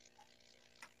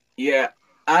 Yeah,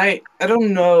 I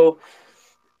don't know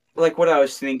like what I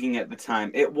was thinking at the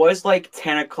time. It was like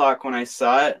 10 o'clock when I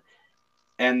saw it,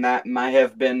 and that might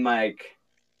have been like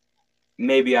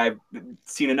maybe I've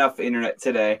seen enough internet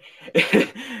today. So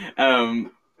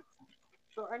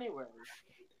anyway,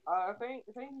 thank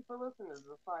you for listening to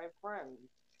the Five Friends.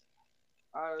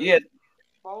 Yeah.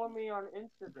 Follow me on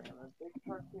Instagram at Big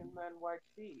Cartoon Man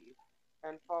YT,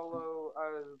 and follow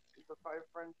the Five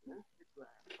Friends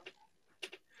Instagram.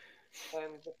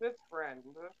 And the fifth friend,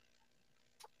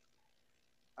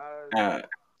 and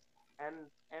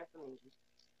Anthony's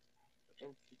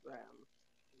Instagram.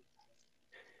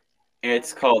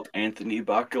 It's called Anthony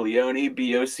Boccaglione,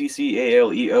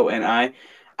 Boccaleoni.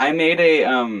 I made a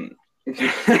I'm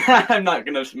not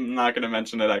gonna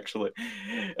mention it actually.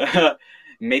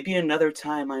 Maybe another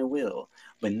time I will,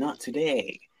 but not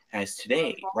today. As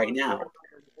today, right now.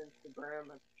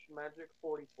 Instagram at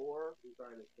Schmagic44.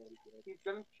 He's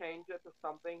gonna change it to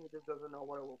something. He just doesn't know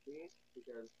what it will be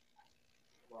because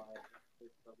why?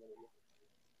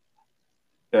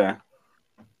 Yeah.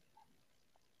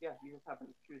 Yeah, you just happen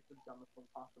to choose the dumbest one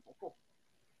possible.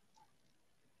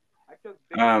 I chose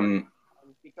big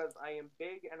because I am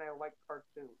big and I like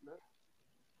cartoons.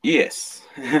 Yes.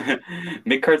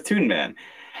 Big cartoon man.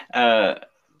 Exactly.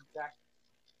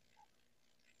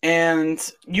 And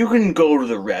you can go to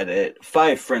the Reddit,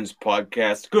 Five Friends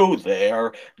Podcast, go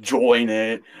there, join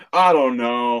it. I don't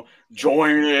know.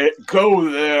 Join it, go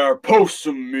there, post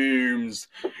some memes,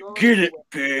 get it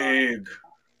big.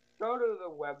 Go to the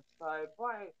website,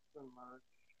 buy some merch.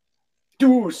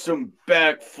 Do some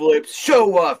backflips,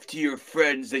 show off to your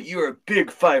friends that you're a big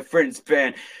Five Friends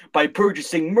fan by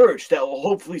purchasing merch that will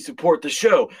hopefully support the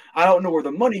show. I don't know where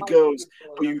the money goes,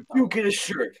 but you do get a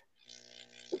shirt.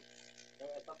 I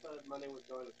thought the money was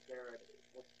going to charity.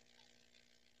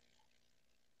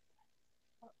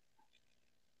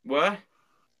 What?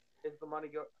 Isn't the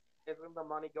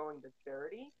money going to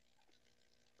charity?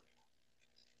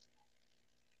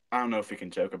 I don't know if we can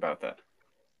joke about that.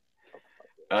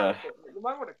 You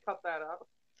might want to cut that out.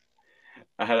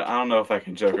 I don't know if I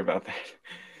can joke about that.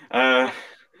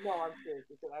 No, I'm serious.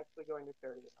 Is it actually going to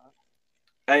charity or not?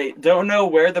 I don't know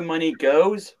where the money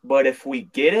goes, but if we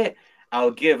get it,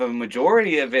 I'll give a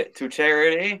majority of it to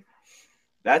charity.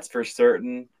 That's for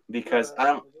certain, because I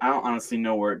don't honestly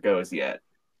know where it goes yet.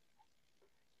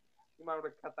 You might want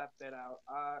to cut that bit out.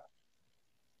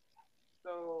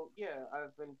 So yeah,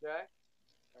 I've been Jack.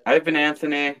 I've been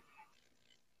Anthony.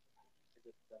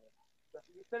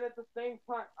 You said at the same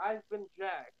time. I've been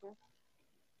Jack.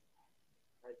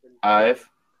 I've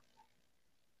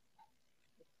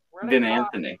Where'd been I die?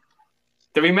 Anthony.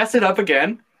 Did we mess it up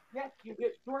again? Yes, you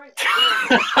did. Jordan.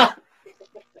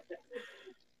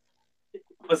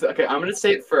 Listen, okay, I'm gonna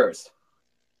say it first,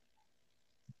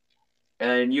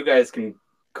 and you guys can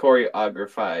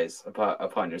choreographize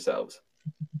upon yourselves.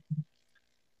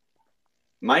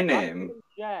 My I've name been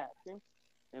Jack,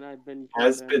 and I've been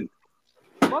has Jordan.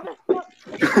 been. Motherfucker.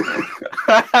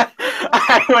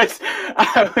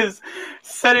 I was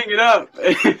setting it up.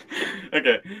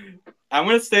 Okay, I'm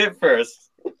gonna say it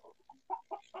first,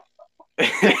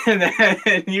 and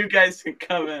then you guys can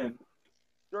come in.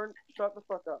 Jordan, shut the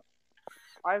fuck up.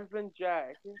 I've been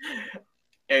Jack.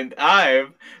 And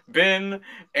I've been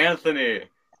Anthony.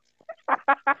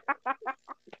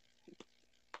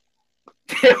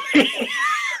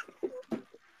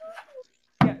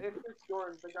 Yeah, it's just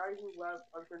Jordan, the guy who laughs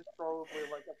uncontrollably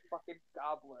like a fucking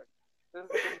goblin. This has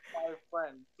been my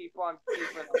friend. Keep on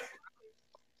keeping on.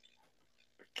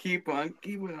 Keep on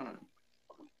keeping on.